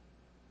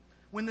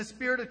 When the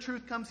Spirit of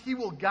truth comes, He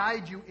will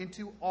guide you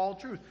into all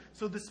truth.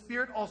 So the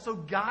Spirit also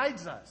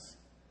guides us.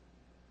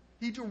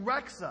 He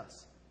directs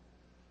us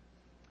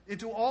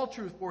into all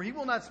truth, for He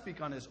will not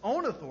speak on His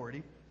own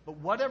authority, but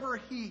whatever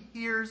He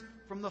hears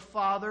from the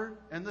Father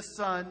and the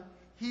Son,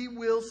 He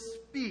will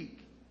speak.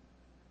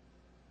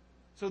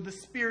 So the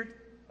Spirit,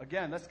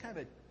 again, that's kind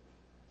of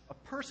a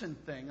person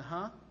thing,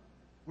 huh?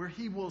 Where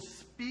He will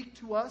speak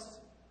to us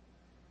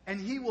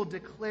and He will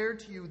declare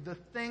to you the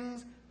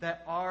things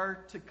that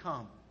are to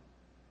come.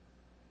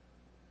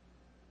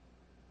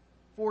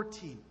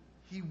 14,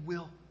 He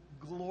will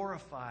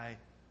glorify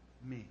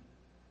me.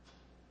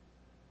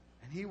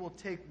 And He will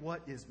take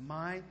what is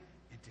mine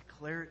and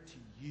declare it to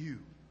you.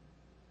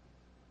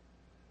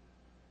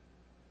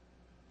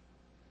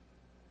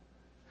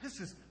 This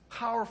is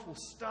powerful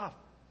stuff.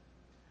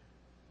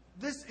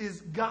 This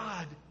is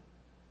God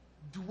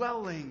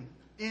dwelling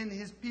in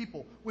His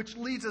people, which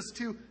leads us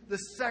to the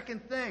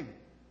second thing.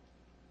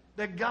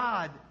 That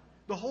God,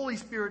 the Holy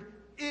Spirit,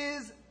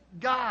 is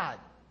God.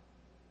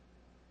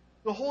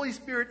 The Holy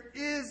Spirit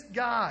is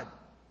God.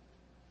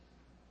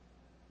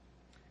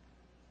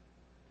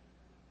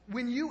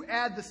 When you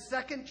add the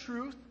second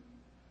truth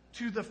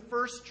to the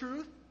first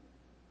truth,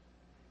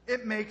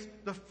 it makes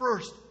the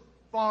first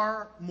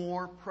far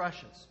more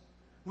precious.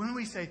 When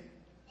we say,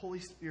 Holy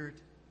Spirit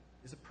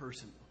is a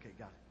person, okay,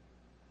 got it.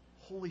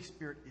 Holy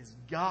Spirit is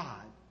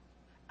God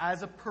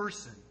as a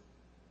person,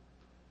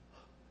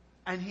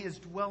 and He is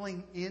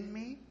dwelling in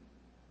me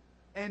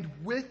and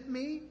with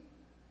me.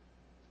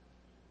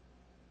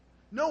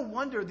 No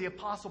wonder the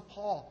Apostle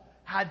Paul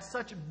had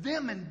such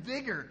vim and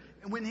vigor,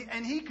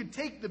 and he could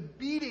take the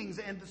beatings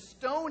and the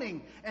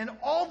stoning and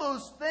all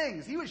those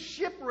things. He was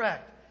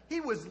shipwrecked.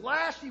 He was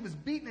lashed. He was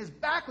beaten. His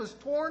back was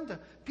torn to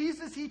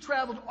pieces. He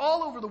traveled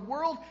all over the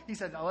world. He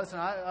said, "No, listen,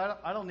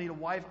 I don't need a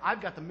wife. I've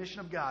got the mission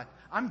of God.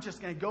 I'm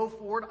just going to go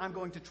forward. I'm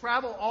going to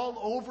travel all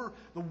over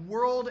the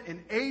world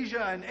in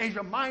Asia and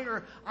Asia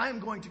Minor. I'm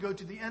going to go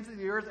to the ends of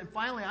the earth. And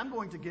finally, I'm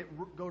going to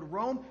go to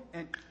Rome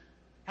and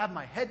have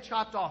my head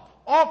chopped off,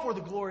 all for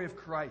the glory of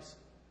Christ.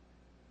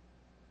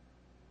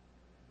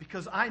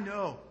 Because I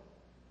know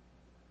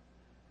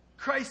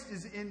Christ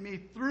is in me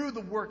through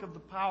the work of the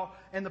power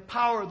and the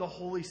power of the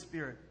Holy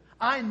Spirit.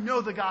 I know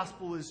the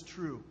gospel is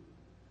true.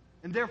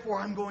 And therefore,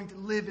 I'm going to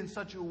live in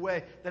such a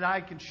way that I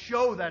can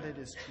show that it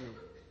is true.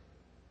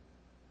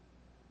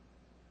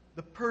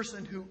 the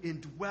person who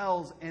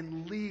indwells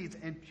and leads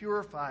and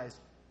purifies,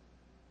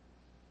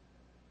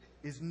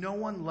 is no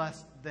one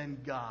less than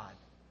God,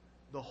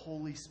 the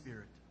Holy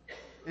Spirit.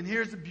 And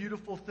here's the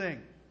beautiful thing.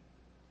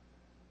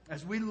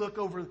 As we look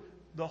over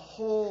the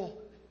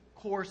whole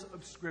course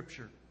of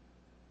Scripture,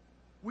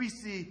 we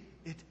see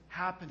it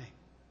happening.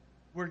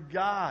 Where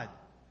God,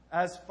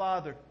 as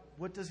Father,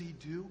 what does He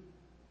do?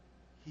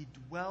 He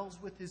dwells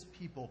with His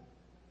people,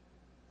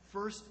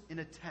 first in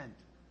a tent,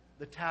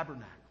 the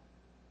tabernacle.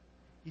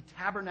 He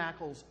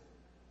tabernacles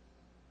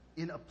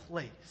in a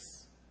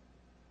place.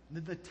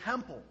 The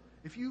temple,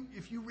 if you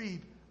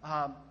read,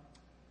 I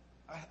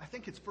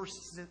think it's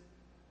First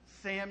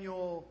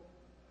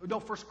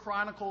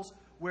Chronicles,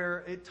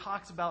 where it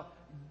talks about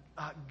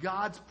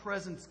God's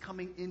presence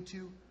coming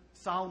into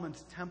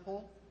Solomon's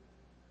temple,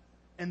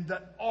 and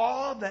the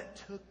awe that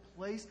took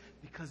place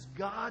because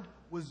God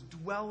was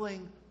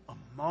dwelling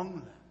among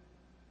them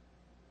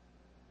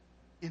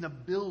in a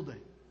building.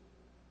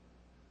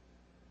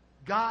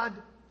 God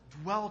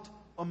dwelt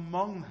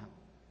among them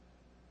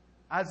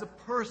as a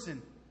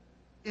person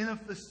in a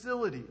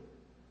facility.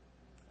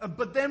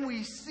 But then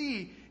we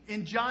see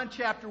in John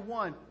chapter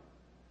 1,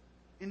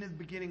 in the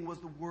beginning was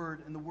the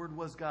Word, and the Word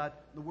was God.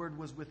 The Word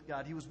was with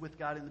God. He was with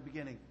God in the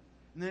beginning.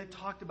 And then it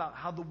talked about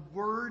how the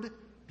Word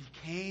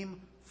became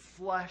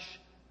flesh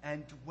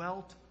and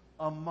dwelt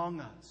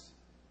among us.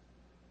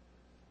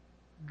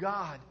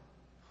 God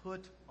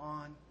put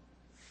on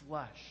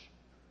flesh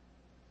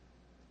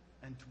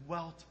and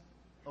dwelt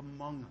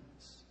among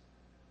us.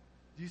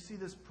 Do you see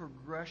this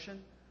progression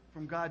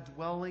from God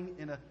dwelling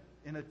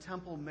in a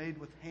temple made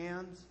with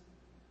hands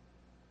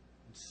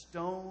and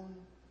stone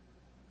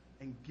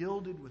and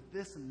gilded with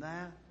this and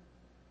that,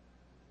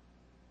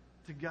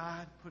 to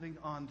God putting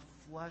on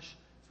flesh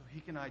so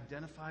He can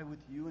identify with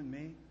you and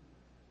me?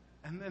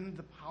 And then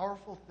the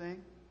powerful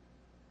thing,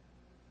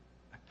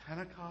 at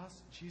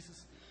Pentecost,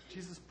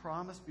 Jesus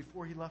promised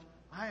before He left,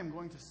 I am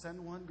going to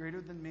send one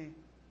greater than me.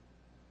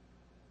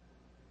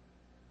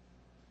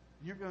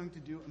 You're going to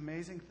do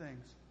amazing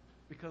things.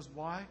 Because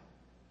why?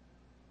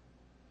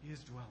 He is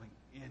dwelling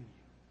in you.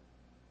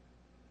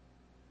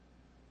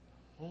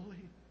 The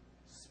Holy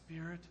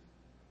Spirit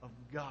of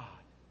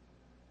God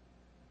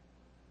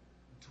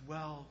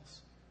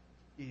dwells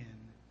in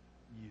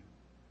you.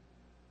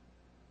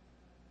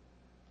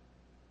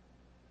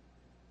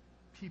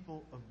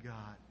 People of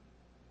God.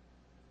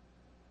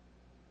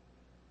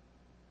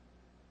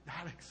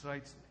 That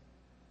excites me.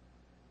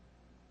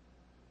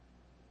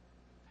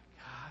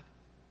 That God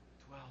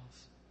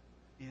dwells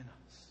in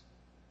us.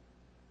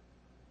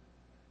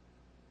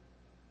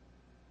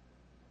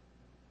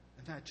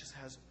 And that just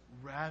has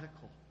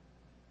radical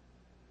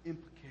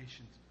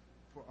implications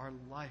for our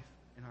life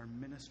and our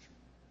ministry.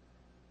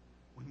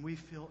 When we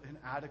feel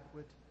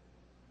inadequate,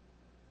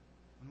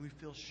 when we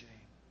feel shame,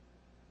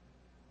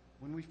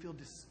 when we feel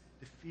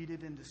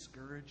defeated and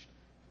discouraged,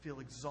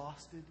 feel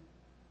exhausted,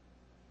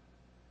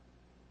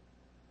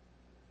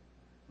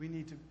 we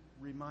need to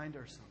remind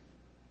ourselves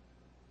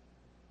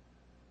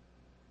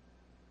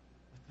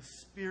that the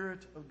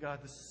Spirit of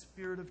God, the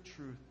Spirit of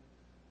truth,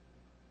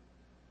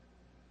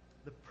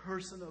 the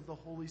person of the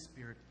Holy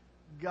Spirit,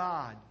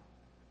 God,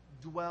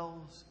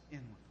 dwells in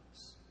with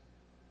us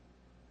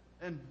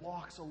and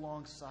walks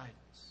alongside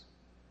us.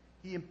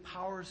 He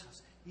empowers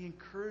us. He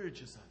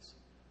encourages us.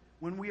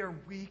 When we are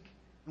weak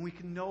and we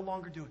can no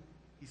longer do it,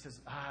 He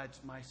says, it's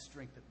my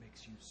strength that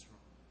makes you strong.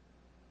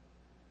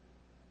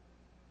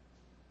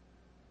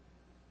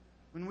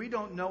 When we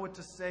don't know what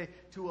to say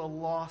to a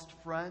lost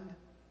friend,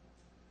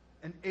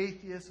 an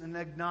atheist, an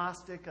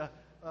agnostic,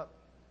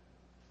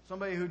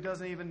 somebody who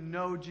doesn't even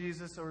know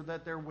Jesus or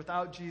that they're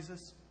without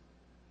Jesus,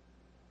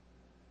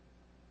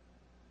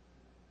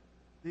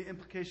 the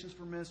implications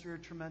for ministry are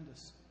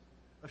tremendous.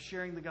 Of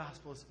sharing the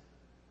gospel is,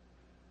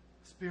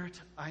 Spirit,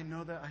 I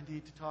know that I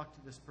need to talk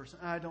to this person.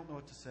 I don't know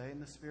what to say.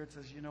 And the Spirit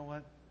says, you know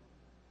what?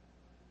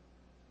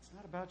 It's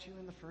not about you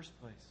in the first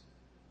place.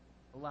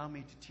 Allow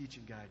me to teach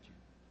and guide you.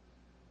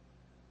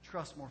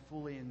 Trust more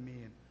fully in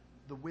me and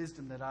the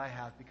wisdom that I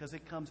have, because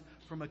it comes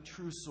from a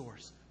true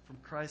source, from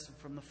Christ and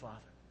from the Father.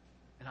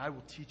 And I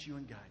will teach you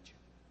and guide you.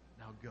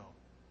 Now go.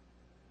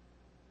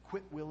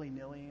 Quit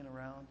willy-nillying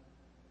around.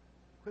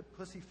 Quit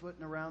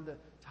pussyfooting around the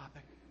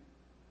topic.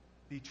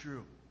 Be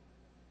true.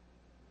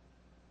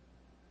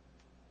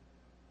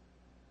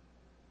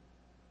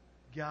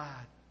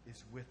 God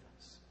is with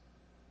us.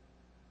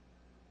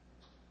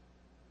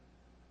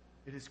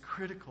 It is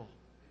critical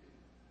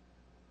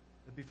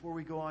that before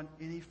we go on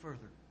any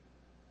further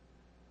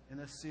in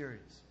this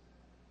series,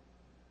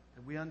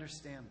 that we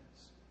understand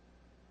this.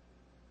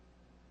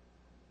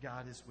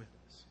 God is with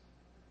us.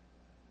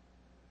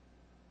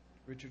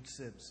 Richard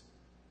Sibbes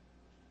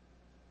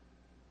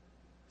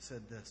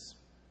said this.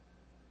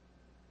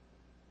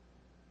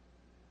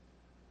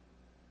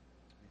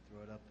 Let me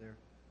throw it up there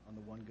on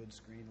the one good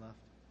screen left.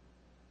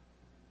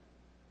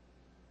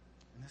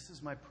 And this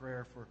is my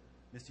prayer for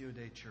Missio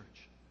Dei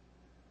Church.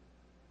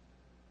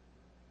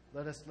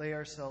 Let us lay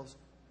ourselves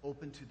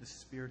open to the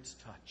Spirit's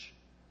touch.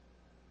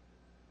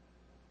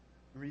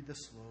 Read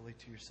this slowly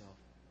to yourself.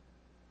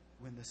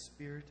 When the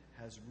Spirit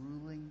has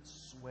ruling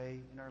sway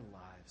in our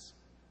lives,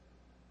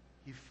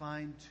 He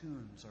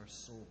fine-tunes our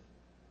soul,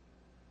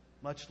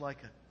 much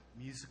like a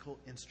musical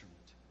instrument.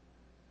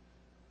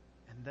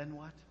 And then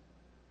what?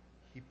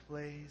 He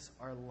plays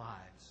our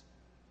lives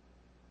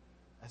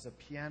as a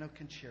piano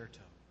concerto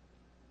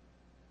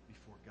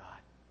before God.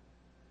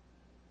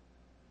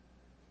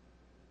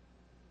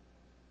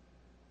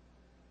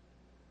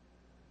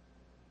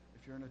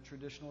 If you're in a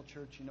traditional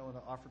church, you know what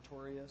an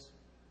offertory is?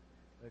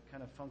 The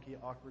kind of funky,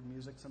 awkward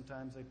music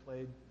sometimes they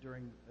play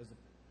as the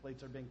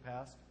plates are being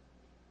passed.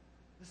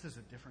 This is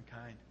a different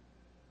kind.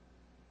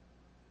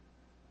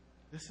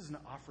 This is an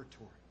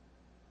offertory.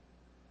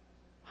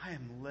 I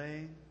am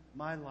laying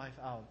my life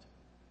out.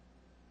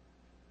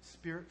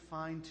 Spirit,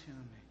 fine-tune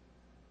me.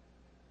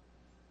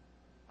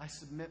 I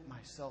submit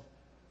myself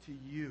to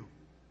you.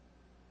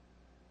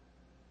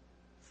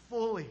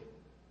 Fully,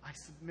 I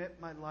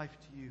submit my life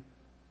to you.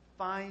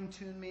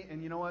 Fine-tune me.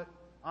 And you know what?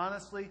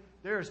 Honestly,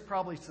 there is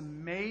probably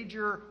some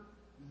major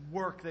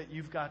work that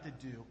you've got to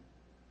do.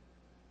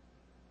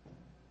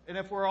 And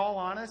if we're all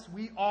honest,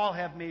 we all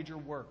have major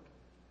work.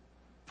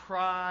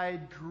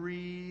 Pride,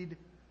 greed,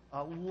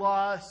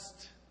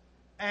 lust,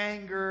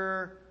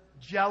 anger,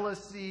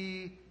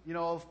 jealousy,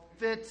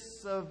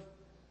 fits of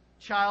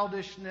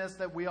childishness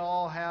that we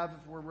all have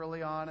if we're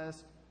really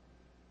honest.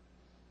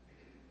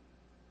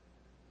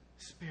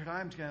 Spirit,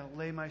 I'm going to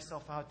lay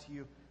myself out to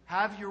you.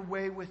 Have your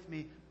way with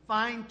me.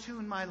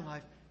 Fine-tune my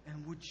life.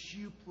 And would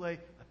you play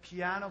a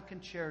piano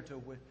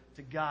concerto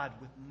to God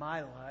with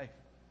my life?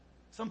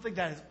 Something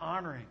that is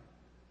honoring.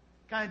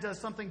 Kind of does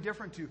something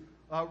different to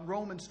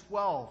Romans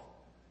 12.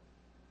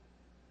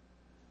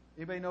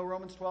 Anybody know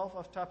Romans 12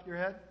 off the top of your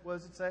head? What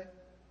does it say?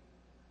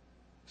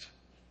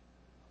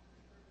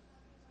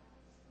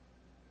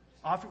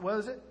 What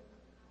is it?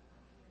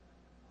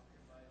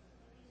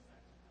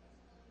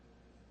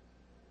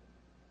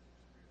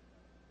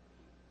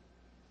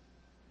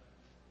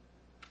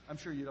 I'm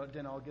sure you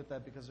didn't all get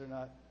that because they're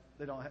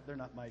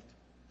not mic'd.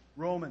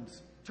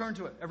 Romans. Turn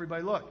to it.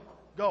 Everybody look.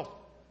 Go.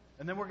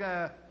 And then we're going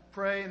to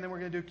pray, and then we're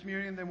going to do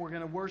communion, and then we're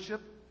going to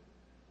worship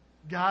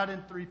God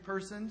in three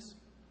persons.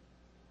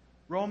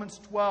 Romans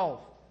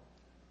 12.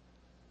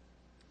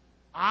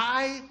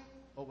 I'll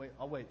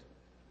wait.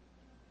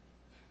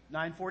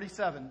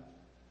 9:47.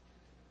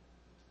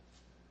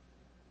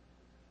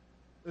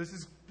 This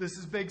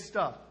is big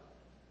stuff.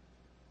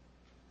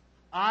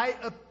 I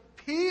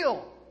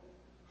appeal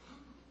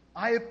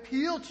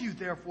to you,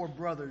 therefore,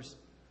 brothers,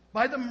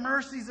 by the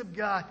mercies of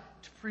God,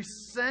 to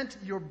present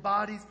your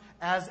bodies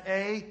as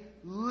a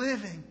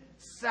living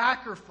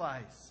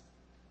sacrifice,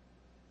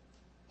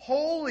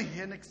 holy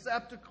and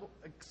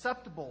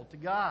acceptable to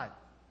God,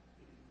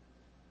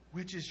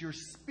 which is your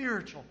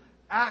spiritual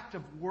act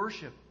of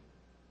worship.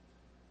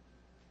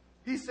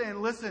 He's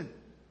saying, listen,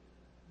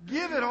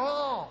 give it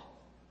all.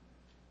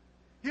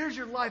 Here's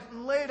your life,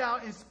 and lay it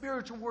out in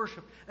spiritual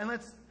worship. And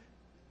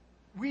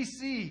we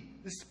see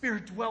the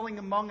Spirit dwelling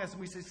among us,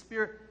 and we say,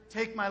 Spirit,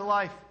 take my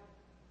life.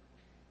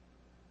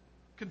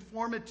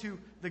 Conform it to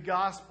the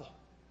gospel.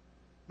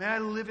 May I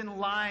live in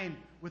line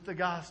with the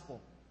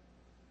gospel.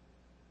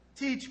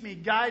 Teach me,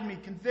 guide me,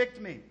 convict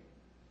me.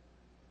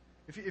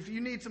 If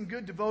you need some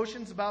good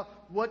devotions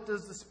about what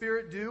does the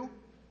Spirit do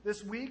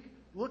this week,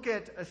 look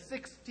at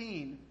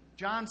 16,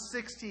 John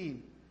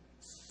 16,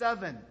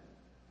 7,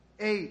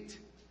 8,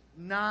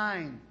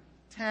 9,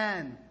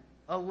 10,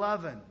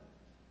 11.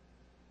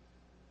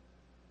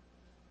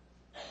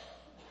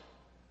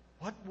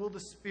 What will the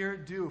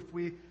Spirit do if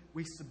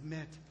we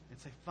submit and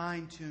say,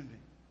 fine-tune me?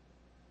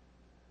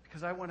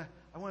 Because I want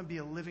to be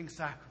a living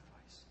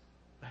sacrifice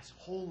that's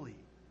holy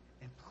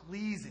and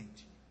pleasing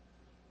to you.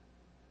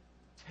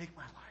 Take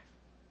my life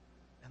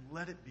and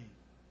let it be.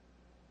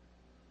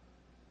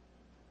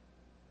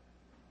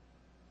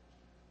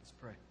 Let's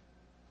pray.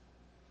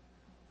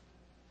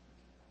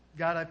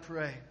 God, I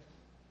pray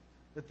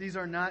that these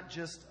are not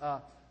just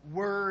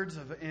words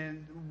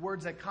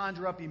that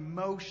conjure up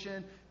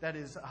emotion that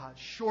is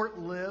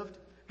short-lived.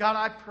 God,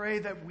 I pray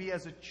that we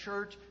as a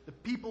church, the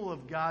people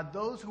of God,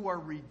 those who are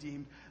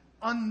redeemed,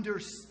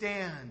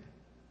 understand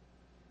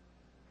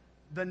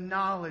the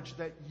knowledge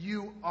that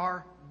you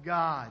are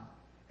God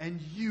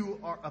and you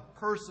are a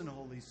person,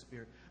 Holy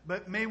Spirit.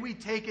 But may we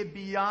take it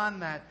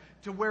beyond that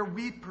to where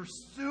we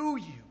pursue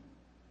you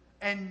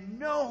and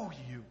know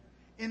you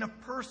in a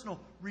personal,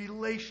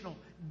 relational,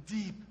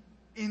 deep,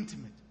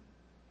 intimate,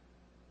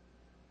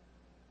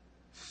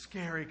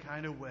 scary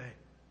kind of way.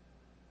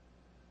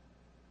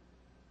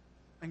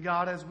 And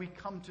God, as we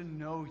come to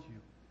know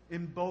you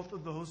in both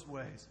of those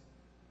ways,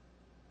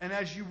 and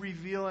as you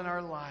reveal in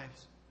our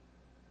lives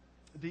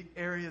the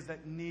areas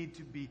that need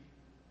to be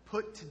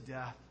put to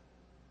death,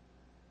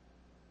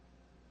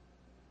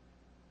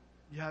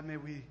 may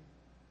we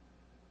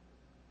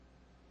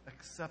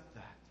accept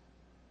that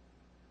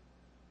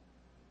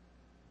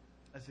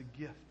as a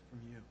gift from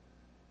you.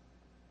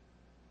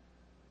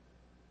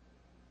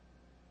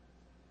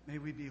 May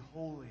we be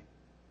holy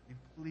and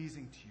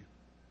pleasing to you.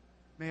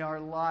 May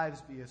our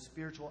lives be a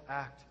spiritual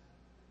act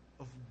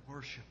of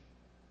worship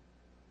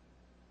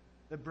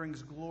that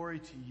brings glory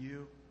to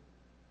you,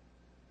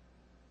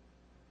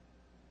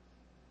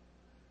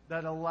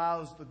 that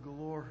allows the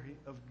glory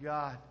of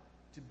God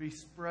to be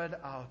spread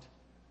out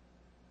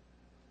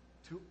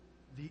to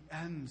the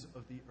ends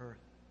of the earth.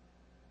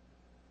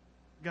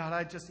 God,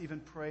 I just even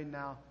pray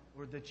now,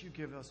 Lord, that you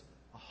give us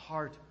a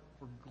heart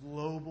for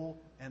global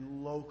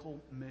and local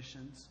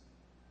missions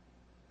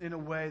in a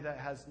way that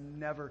has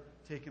never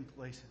taken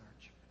place in our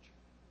church.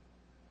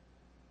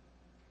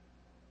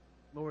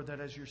 Lord, that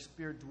as your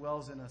Spirit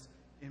dwells in us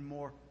in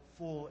more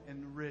full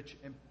and rich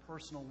and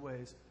personal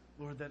ways,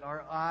 Lord, that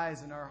our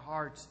eyes and our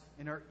hearts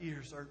and our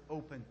ears are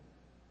open.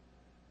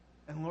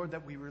 And Lord,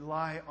 that we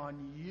rely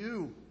on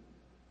you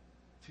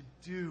to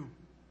do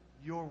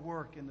your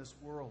work in this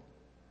world.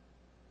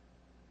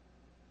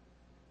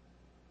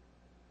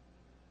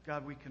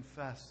 God, we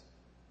confess.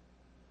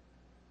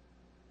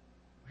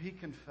 We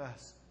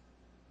confess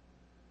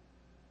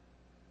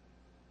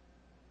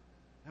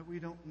that we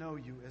don't know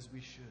you as we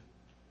should.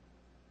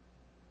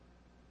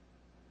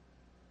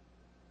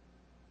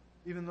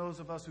 Even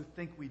those of us who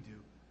think we do,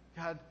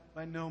 God,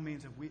 by no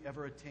means have we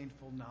ever attained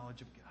full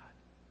knowledge of God.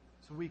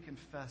 So we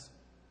confess it.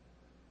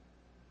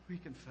 We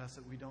confess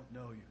that we don't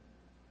know you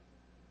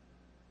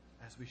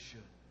as we should.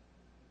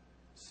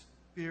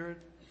 Spirit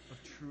of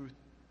truth,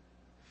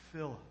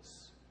 fill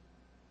us.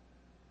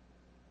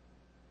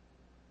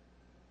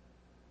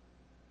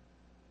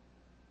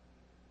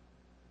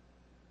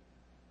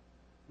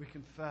 We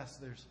confess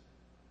there's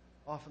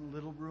often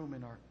little room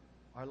in our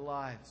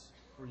lives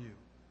for you.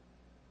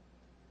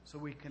 So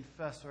we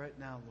confess right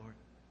now, Lord,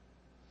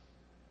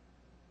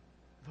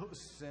 those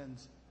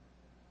sins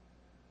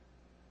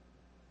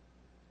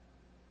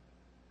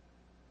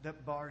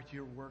that bar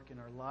your work in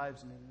our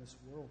lives and in this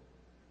world.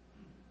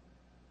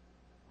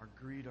 Our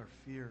greed, our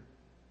fear,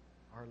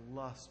 our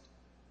lust,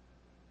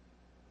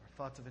 our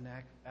thoughts of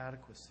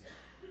inadequacy,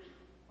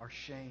 our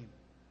shame,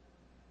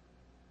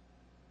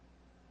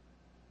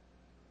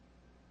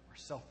 our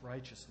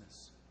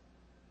self-righteousness.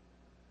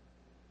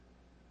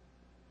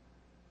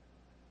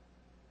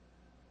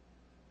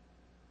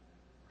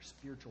 Our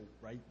spiritual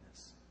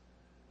rightness.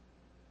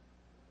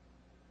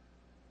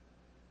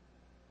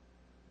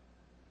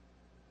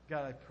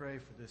 God, I pray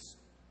for this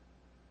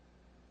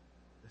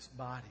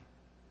body.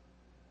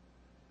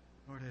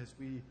 Lord, as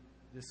we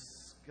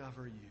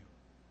discover you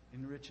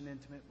in rich and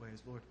intimate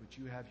ways, Lord, would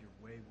you have your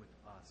way with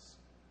us?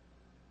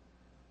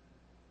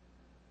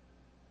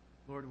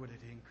 Lord, would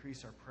it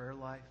increase our prayer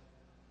life?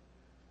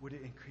 Would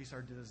it increase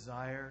our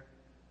desire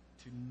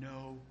to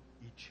know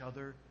each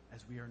other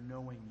as we are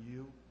knowing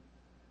you?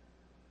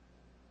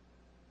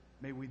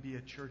 May we be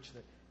a church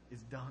that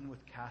is done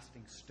with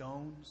casting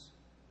stones.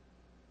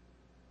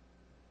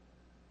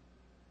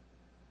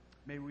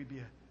 May we be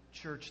a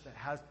church that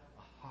has a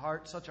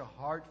heart, such a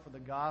heart for the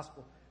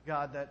gospel,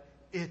 God, that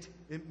it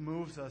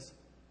moves us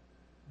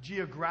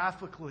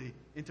geographically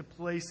into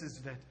places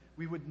that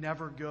we would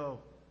never go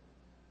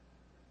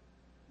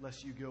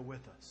unless you go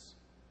with us.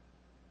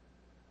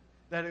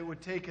 That it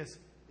would take us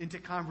into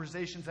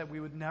conversations that we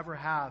would never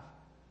have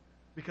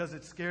because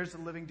it scares the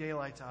living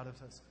daylights out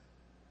of us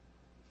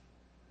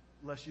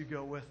unless you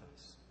go with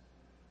us.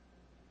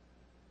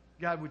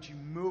 God, would you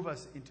move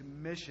us into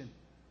mission?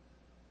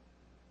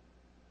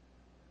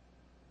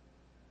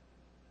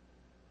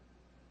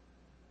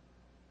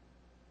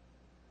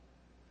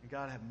 And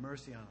God, have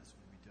mercy on us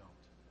when we don't.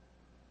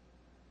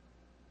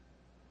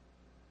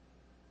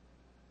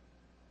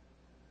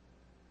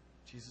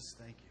 Jesus,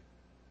 thank you.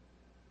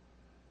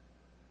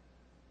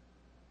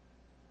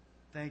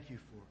 Thank you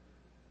for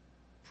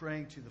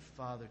praying to the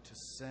Father to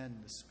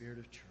send the Spirit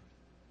of truth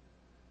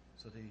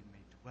so that he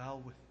may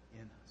dwell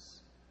within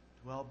us,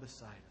 dwell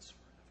beside us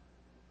forever.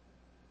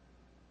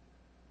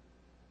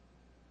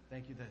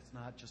 Thank you that it's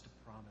not just a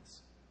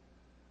promise,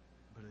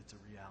 but it's a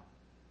reality.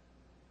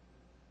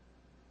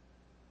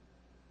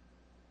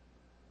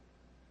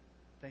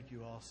 Thank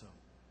you also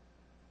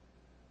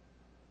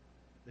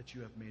that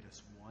you have made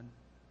us one.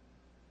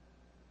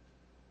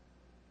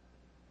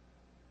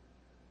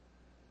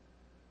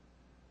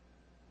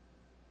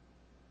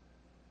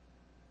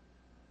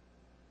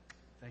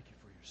 Thank you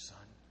for your Son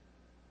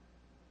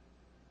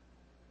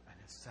and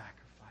his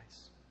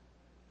sacrifice,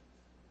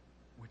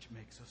 which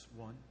makes us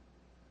one.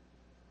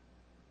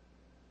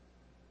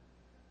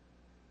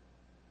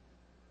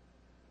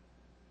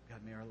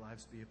 God, may our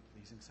lives be a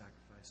pleasing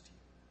sacrifice to you.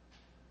 I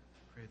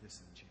pray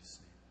this in Jesus'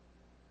 name.